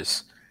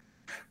years.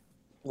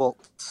 Well,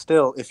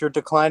 still, if you're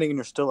declining and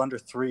you're still under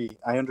 3,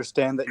 I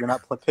understand that you're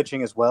not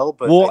pitching as well.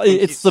 But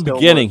it's the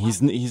beginning.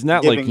 He's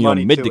not like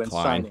mid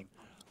decline.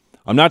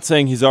 I'm not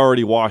saying he's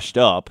already washed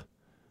up,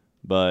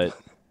 but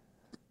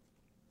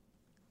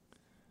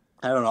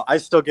I don't know. I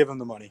still give him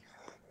the money.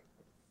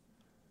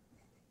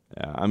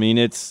 Yeah, I mean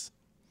it's.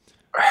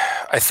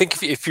 I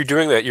think if you're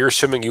doing that, you're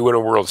assuming you win a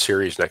World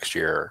Series next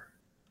year,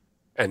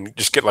 and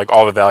just get like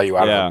all the value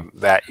out of them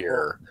that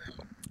year.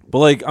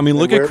 But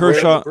look at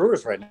Kershaw. Where are the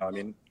Brewers right now?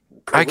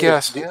 I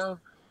guess. Yeah.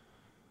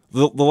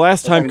 The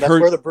last time that's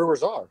where the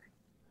Brewers are.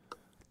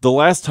 The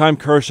last time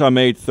Kershaw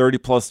made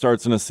 30+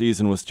 starts in a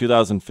season was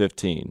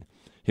 2015.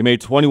 He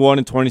made 21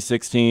 in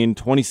 2016,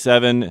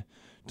 27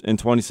 in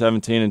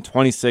 2017, and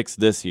 26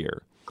 this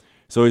year.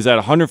 So he's at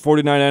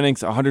 149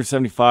 innings,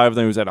 175,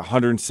 then he was at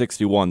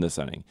 161 this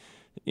inning.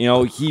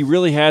 he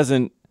really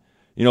hasn't,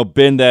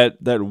 been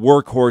that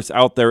workhorse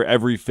out there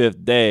every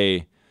fifth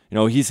day.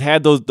 He's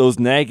had those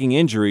nagging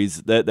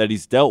injuries that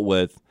he's dealt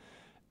with,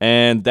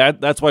 and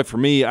that's why for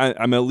me,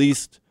 I'm at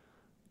least,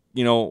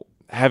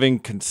 having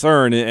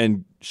concern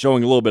and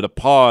showing a little bit of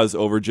pause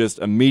over just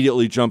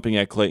immediately jumping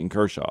at Clayton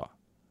Kershaw.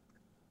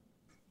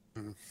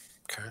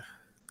 Okay.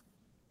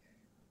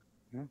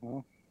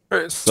 Well,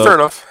 fair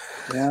enough.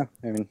 yeah,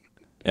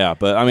 Yeah,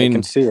 but I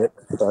can see it.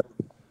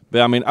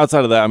 But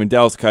outside of that,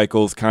 Dallas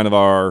Keuchel's kind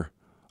of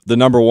the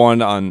number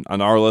one on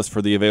our list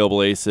for the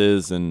available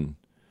aces, and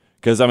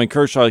because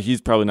Kershaw,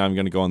 he's probably not even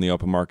going to go on the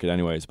open market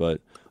anyways.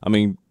 But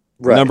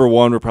Right. number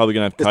one, we're probably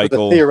going to have This was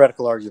Keuchel. a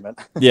theoretical argument.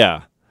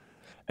 Yeah,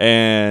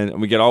 and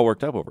we get all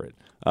worked up over it.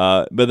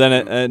 But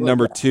then at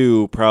number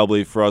two,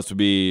 probably for us would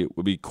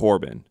be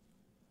Corbin.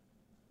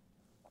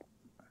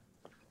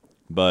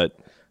 But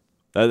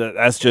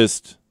that's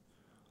just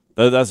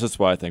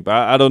what I think. But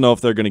I don't know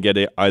if they're going to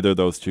get either of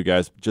those two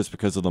guys just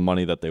because of the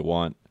money that they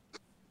want.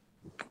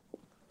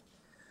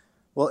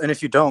 Well, and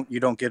if you don't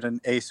get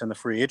an ace in the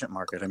free agent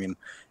market.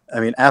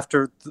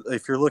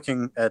 If you're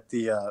looking at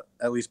the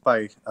at least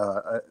by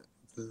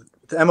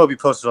the MLB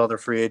posted all their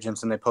free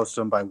agents and they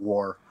posted them by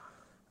WAR,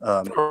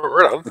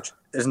 which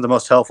isn't the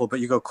most helpful.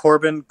 But you go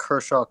Corbin,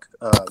 Kershaw,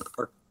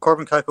 or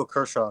Corbin, Keuchel,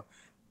 Kershaw,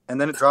 and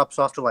then it drops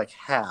off to like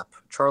Happ,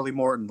 Charlie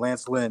Morton,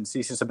 Lance Lynn,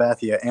 CC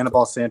Sabathia,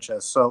 Anibal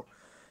Sanchez. So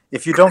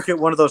if you don't get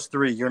one of those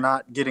three, you're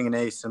not getting an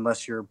ace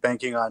unless you're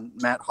banking on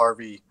Matt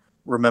Harvey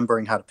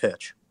remembering how to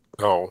pitch.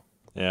 Oh.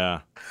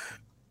 Yeah.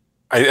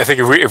 I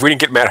think if we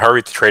didn't get Matt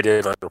Harvey to trade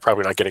in, we're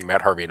probably not getting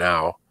Matt Harvey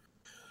now.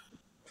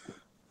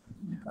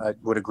 I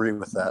would agree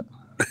with that.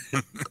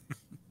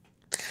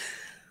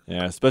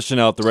 Yeah, especially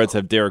now that the Reds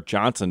have Derek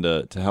Johnson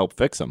to help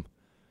fix him.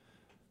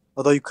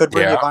 Although you could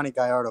bring Yovani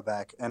Gallardo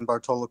back, and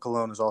Bartolo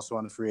Colon is also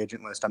on the free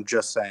agent list. I'm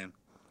just saying.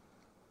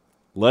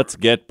 Let's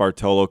get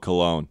Bartolo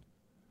Colon,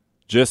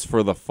 just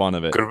for the fun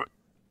of it.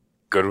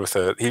 Good with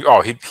it.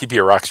 He'd be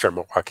a rock star in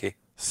Milwaukee.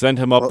 Send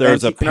him up there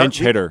as a pinch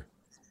hitter.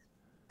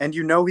 And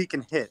he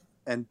can hit,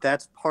 and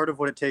that's part of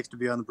what it takes to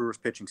be on the Brewers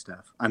pitching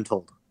staff, I'm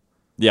told.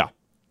 Yeah,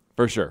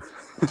 for sure.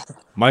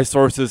 My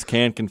sources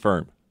can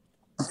confirm.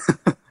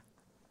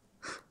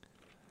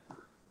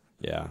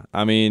 Yeah,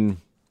 Yovani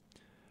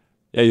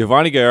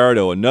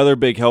Gallardo, another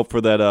big help for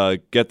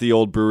that get the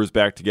old Brewers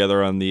back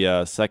together on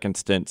the second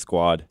stint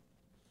squad.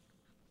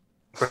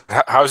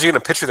 How's he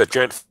going to pitch with that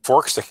giant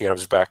fork sticking out of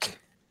his back?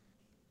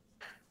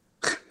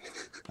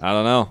 I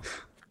don't know.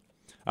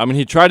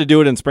 He tried to do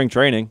it in spring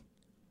training.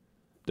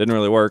 Didn't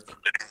really work.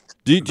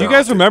 Do you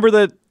guys remember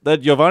that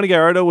Yovani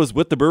Gallardo was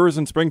with the Brewers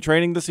in spring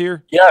training this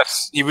year?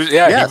 Yes, he was.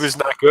 Yeah, yes. He was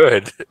not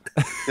good.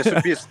 This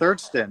would be his third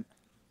stint.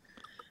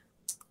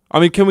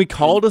 Can we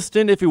call it a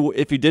stint if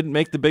he didn't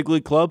make the big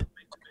league club?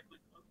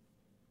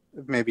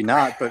 Maybe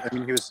not, but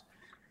he was.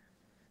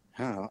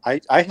 I don't know.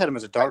 I had him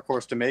as a dark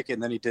horse to make it,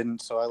 and then he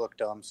didn't, so I look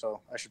dumb. So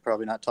I should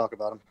probably not talk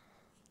about him.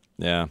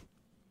 Yeah.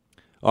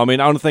 I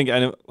don't think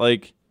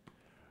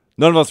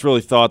none of us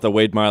really thought that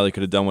Wade Miley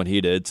could have done what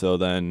he did. So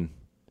then.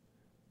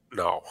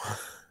 No.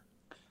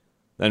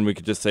 Then we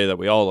could just say that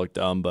we all look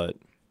dumb, but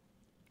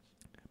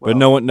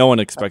no one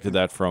expected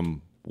that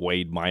from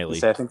Wade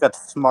Miley. I think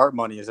that's smart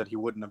money is that he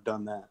wouldn't have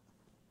done that.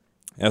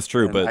 That's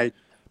true,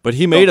 but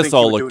he made us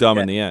all look dumb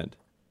in the end.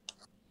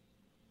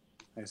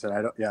 Like I said,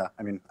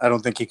 I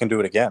don't think he can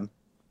do it again.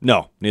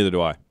 No, neither do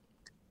I.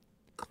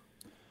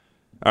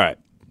 All right.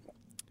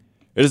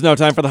 It is now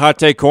time for the Hot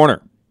Take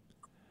Corner.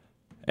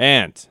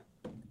 And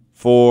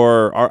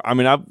for our,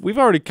 we've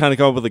already kind of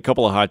come up with a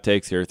couple of hot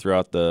takes here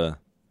throughout the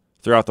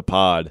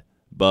pod,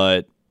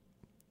 but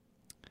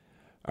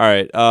all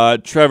right,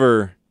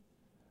 Trevor,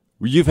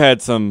 you've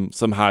had some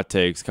hot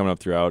takes coming up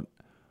throughout.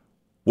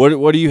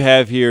 What do you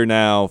have here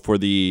now for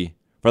the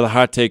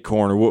Hot Take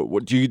Corner?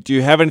 What do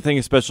you have anything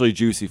especially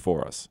juicy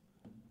for us?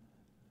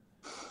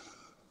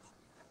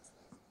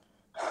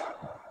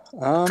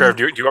 Trevor,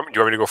 do you want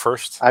me to go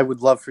first? I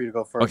would love for you to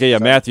go first. Okay, yeah,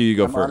 Matthew, you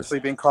go I'm first.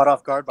 honestly being caught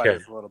off guard by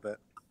this a little bit.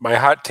 My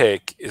hot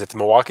take is that the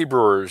Milwaukee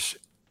Brewers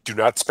do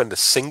not spend a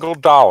single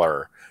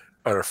dollar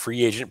on a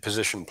free agent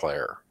position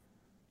player.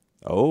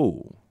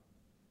 Oh.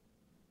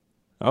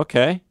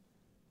 Okay.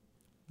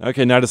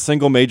 Not a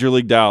single major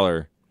league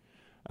dollar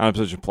on a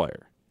position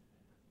player.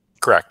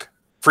 Correct.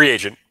 Free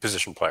agent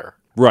position player.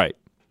 Right.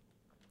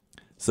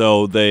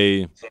 So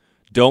they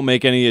don't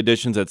make any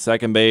additions at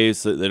second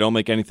base. They don't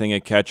make anything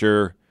at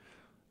catcher.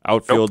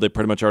 Outfield, nope. They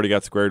pretty much already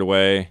got squared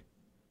away.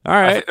 All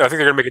right. I think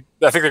they're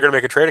gonna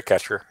make a trade at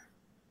catcher.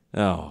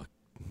 Oh,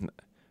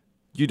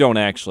 you don't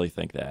actually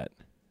think that?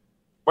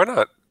 Why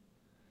not?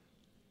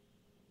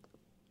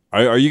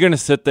 Are you going to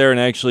sit there and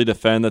actually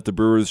defend that the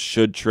Brewers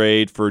should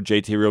trade for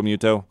JT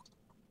Realmuto?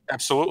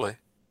 Absolutely.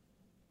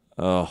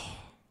 Oh,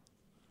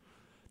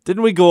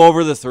 didn't we go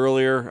over this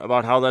earlier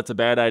about how that's a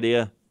bad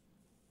idea?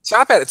 It's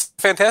not bad. It's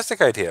a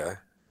fantastic idea.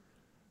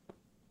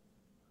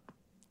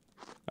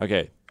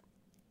 Okay.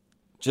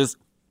 Just,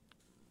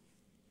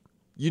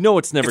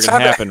 it's never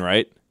going to happen,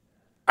 right?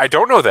 I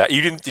don't know that.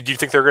 Did you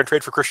think they were going to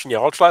trade for Christian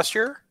Yelich last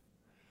year?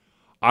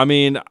 I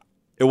mean,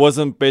 it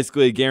wasn't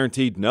basically a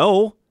guaranteed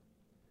no.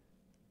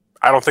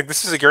 I don't think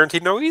this is a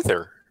guaranteed no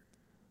either.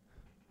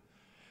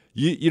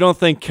 You don't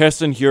think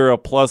Keston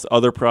Hiura plus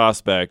other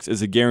prospects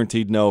is a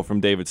guaranteed no from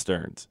David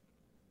Stearns?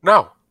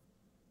 No.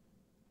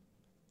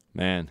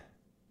 Man.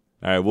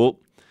 All right,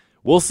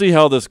 we'll see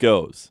how this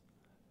goes.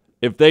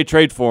 If they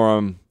trade for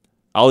him,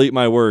 I'll eat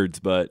my words,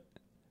 but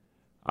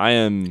I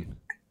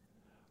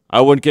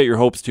wouldn't get your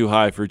hopes too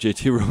high for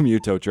JT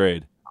Realmuto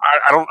trade.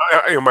 I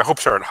don't. My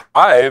hopes aren't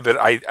high, but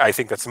I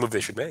think that's the move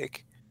they should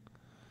make.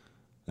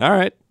 All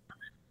right.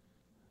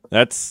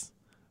 That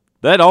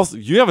also.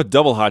 You have a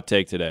double hot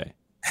take today.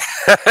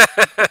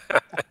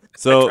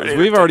 So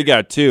we've already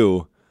got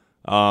two.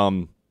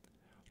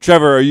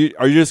 Trevor, are you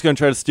just going to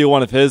try to steal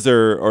one of his,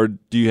 or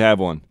do you have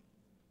one?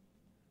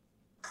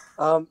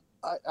 I'm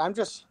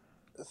just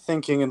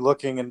thinking and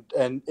looking,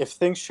 and if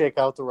things shake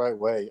out the right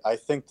way, I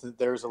think that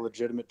there's a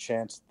legitimate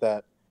chance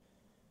that.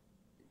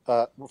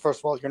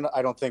 First of all,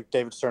 I don't think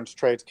David Stearns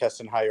trades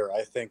Keston Hiura.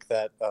 I think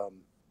that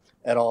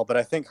at all, but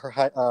I think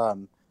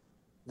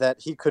that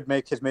he could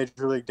make his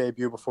major league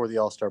debut before the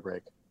All-Star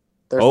break.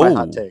 There's my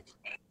hot take.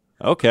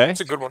 Okay, that's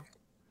a good one.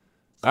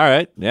 All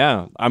right,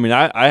 yeah. I mean,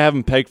 I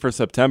haven't pegged for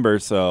September,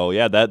 so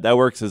yeah, that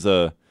works as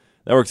a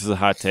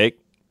hot take.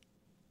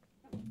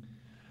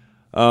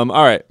 All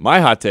right, my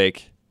hot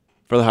take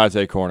for the hot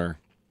take corner.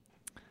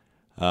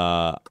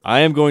 I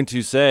am going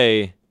to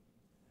say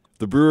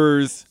the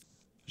Brewers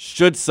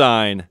should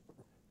sign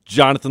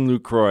Jonathan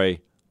Lucroy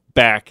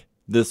back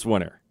this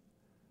winter.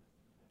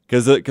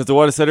 Because of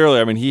what I said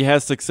earlier, I mean, he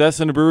has success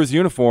in a Brewers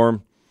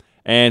uniform,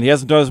 and he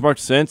hasn't done as much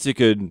since. He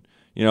could,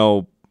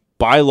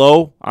 buy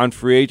low on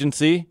free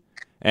agency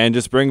and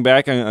just bring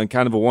back on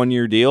kind of a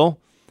one-year deal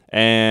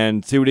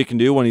and see what he can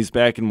do when he's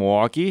back in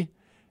Milwaukee.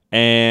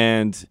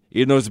 And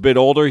even though he's a bit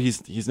older,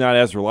 he's not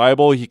as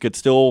reliable. He could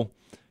still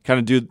kind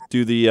of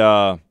do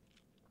the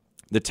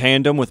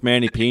tandem with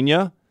Manny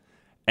Pena.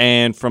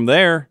 And from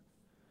there,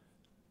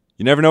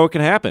 you never know what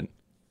can happen.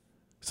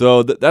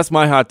 So that's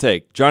my hot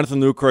take. Jonathan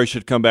Lucroy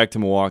should come back to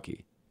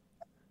Milwaukee.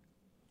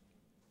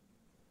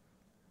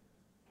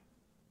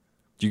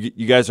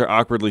 You guys are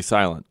awkwardly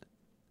silent.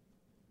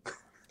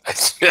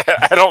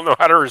 I don't know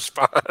how to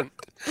respond.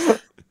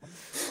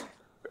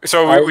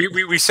 So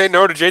we say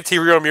no to JT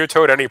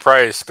Realmuto at any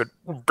price, but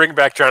bring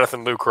back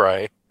Jonathan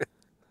Lucroy.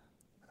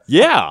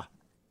 Yeah,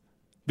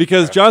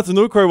 because Jonathan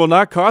Lucroy will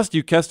not cost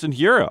you Keston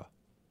Hiura.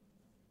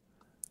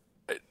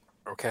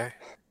 Okay.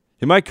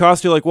 He might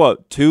cost you like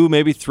what, $2,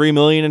 maybe $3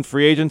 million in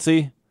free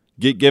agency,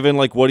 given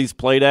like what he's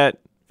played at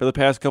for the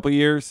past couple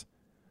years.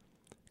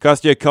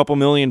 Cost you a couple $1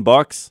 million.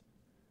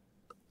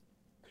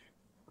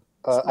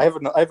 I have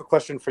a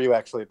question for you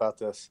actually about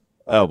this.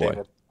 Oh boy!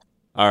 David.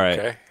 All right.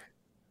 Okay.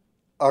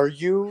 Are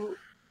you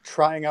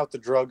trying out the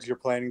drugs you're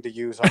planning to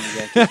use on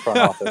the Yankees front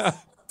office?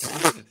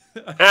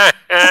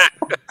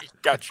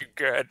 Got you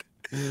good.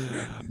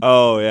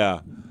 Oh yeah.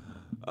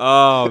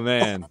 Oh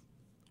man.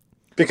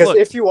 Because Look.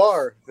 if you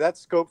are, that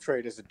scope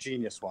trade is a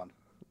genius one.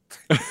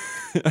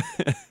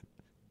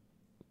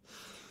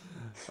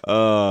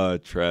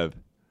 Trev,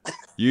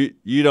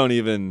 you don't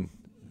even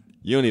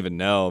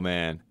know,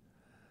 man.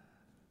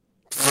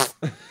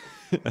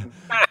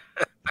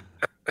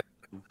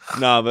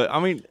 No, but I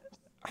mean,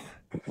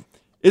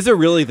 is it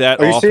really that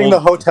awful? Are you awful? seeing the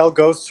hotel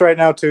ghosts right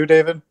now too,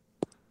 David?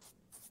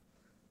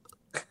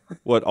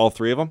 What, all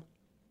three of them?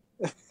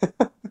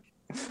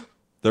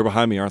 They're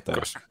behind me, aren't they?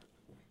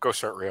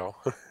 Ghosts aren't real.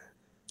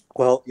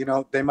 Well,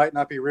 they might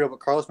not be real, but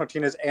Carlos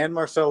Martinez and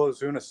Marcelo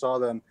Ozuna saw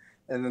them,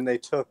 and then they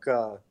took,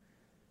 or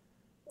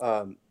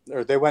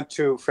they went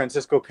to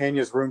Francisco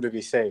Peña's room to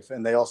be safe,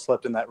 and they all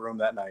slept in that room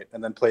that night,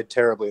 and then played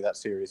terribly that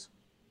series.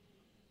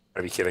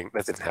 Are you kidding?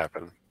 That didn't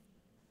happen.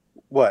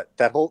 What?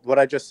 What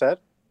I just said?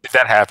 Did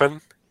that happen?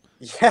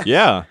 Yes.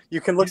 Yeah. You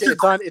can look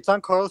at it's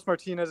on Carlos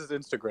Martinez's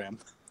Instagram.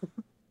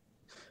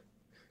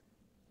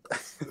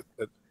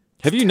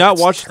 Have you not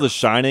watched The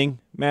Shining,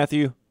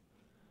 Matthew?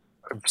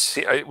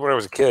 When I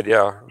was a kid,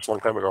 yeah. It was a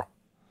long time ago.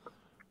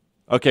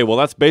 Okay, well,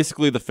 that's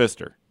basically the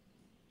Pfister.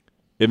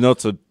 Even though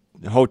it's a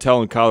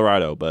hotel in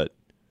Colorado, but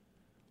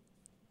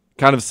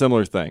kind of a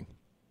similar thing.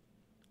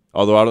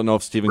 Although I don't know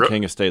if Stephen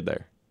King has stayed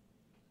there.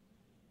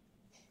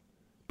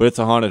 But it's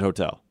a haunted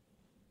hotel.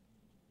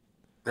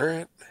 All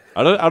right.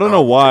 I don't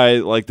know why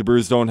like the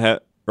Brewers don't have,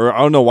 or I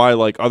don't know why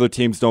like other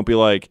teams don't be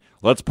like,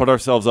 let's put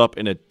ourselves up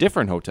in a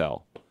different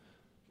hotel.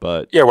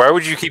 But yeah, why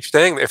would you keep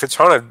staying if it's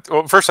haunted?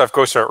 Well, first off,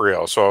 ghosts aren't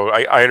real, so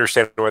I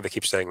understand why they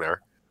keep staying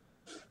there.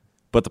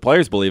 But the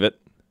players believe it.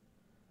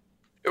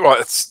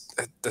 Well,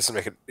 it doesn't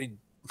make it.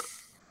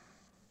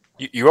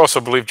 You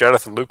also believe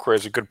Jonathan Lucroy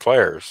is a good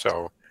player,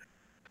 so.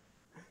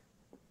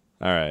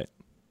 All right.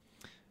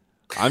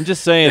 I'm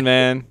just saying,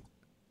 man.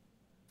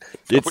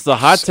 It's the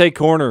hot take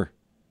corner.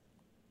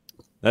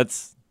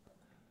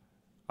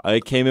 I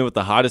came in with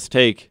the hottest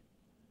take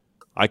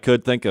I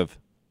could think of.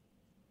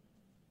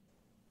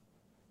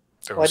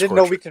 Well, I didn't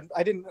know we could.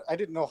 I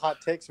didn't know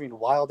hot takes mean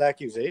wild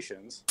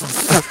accusations.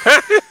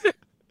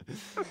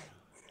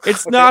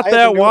 It's not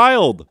that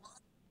wild.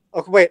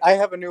 Okay, wait. I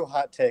have a new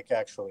hot take,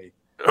 actually.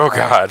 Oh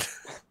God.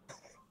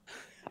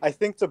 I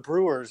think the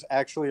Brewers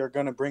actually are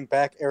going to bring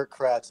back Eric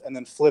Kratz and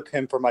then flip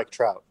him for Mike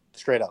Trout,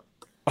 straight up.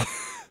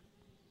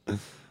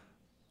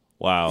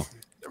 Wow.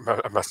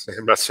 I'm not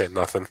saying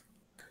nothing.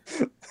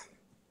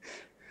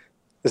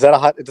 Does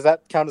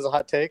that count as a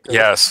hot take? Or?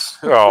 Yes.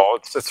 Oh,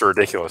 it's a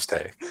ridiculous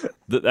take.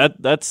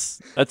 That's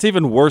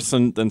even worse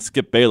than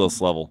Skip Bayless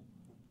level.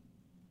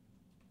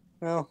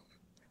 Well,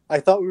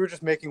 I thought we were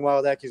just making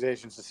wild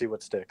accusations to see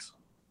what sticks.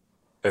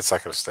 It's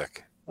not going to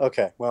stick.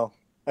 Okay, well,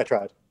 I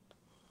tried.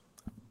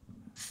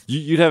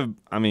 You'd have,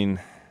 I mean,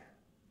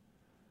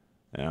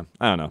 yeah,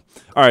 I don't know.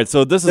 All right,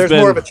 so this has There's been.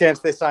 more of a chance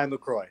they sign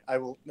LaCroix. I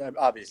will,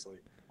 obviously.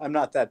 I'm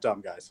not that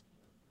dumb, guys.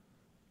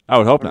 I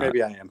would hope Or not.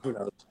 maybe I am. Who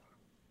knows?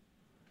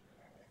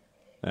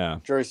 Yeah,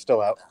 Jury's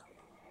still out.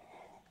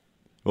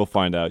 we'll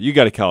find out. You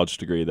got a college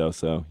degree though,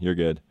 so you're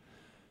good.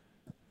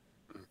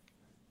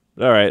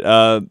 All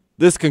right,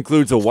 this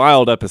concludes a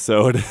wild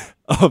episode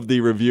of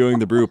the Reviewing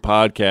the Brew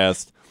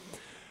podcast.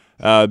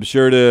 Be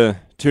sure to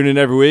tune in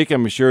every week.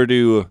 I'm sure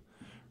to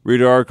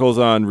read our articles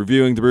on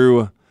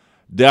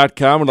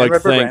reviewingthebrew.com. I'd like to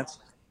thank Rants.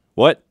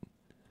 what?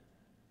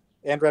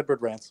 And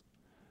Redbird Rants.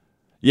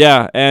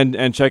 Yeah,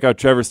 and check out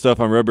Trevor's stuff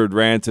on Redbird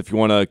Rants if you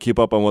want to keep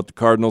up on what the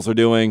Cardinals are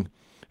doing,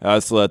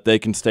 so that they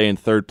can stay in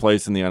third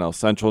place in the NL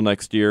Central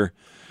next year.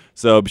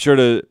 So be sure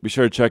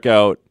to check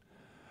out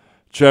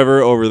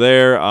Trevor over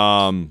there.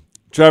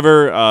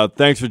 Trevor,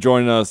 thanks for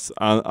joining us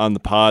on the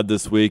pod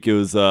this week. It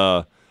was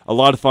a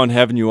lot of fun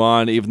having you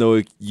on, even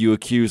though you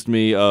accused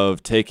me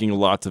of taking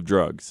lots of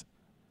drugs.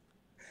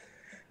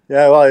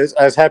 Yeah, well,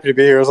 I was happy to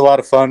be here. It was a lot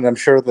of fun. And I'm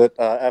sure that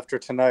after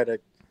tonight,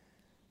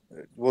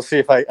 we'll see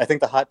if I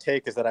think the hot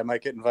take is that I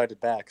might get invited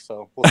back.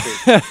 So we'll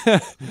see.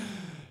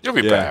 You'll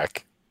be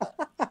back.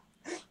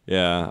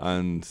 Yeah,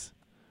 and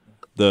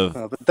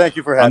but thank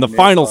you for having on the me.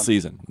 final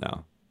season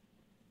now.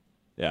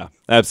 Yeah,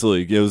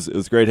 absolutely. It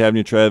was great having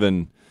you, Trev,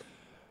 and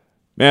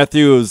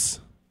Matthew. It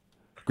was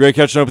great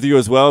catching up with you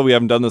as well. We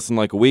haven't done this in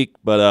like a week,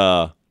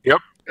 but Yep.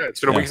 Yeah, it's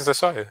been a week since I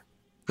saw you.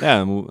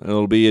 yeah, and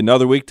it'll be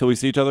another week till we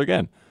see each other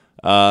again.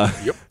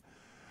 Yep.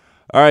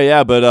 All right,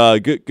 yeah, but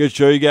good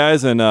show, you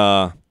guys, and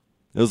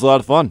it was a lot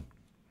of fun.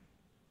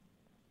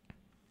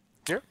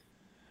 Yeah.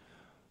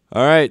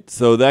 All right,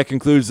 so that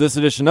concludes this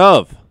edition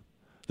of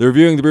the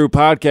Reviewing the Brew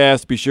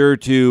podcast. Be sure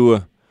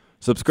to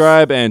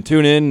subscribe and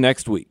tune in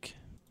next week.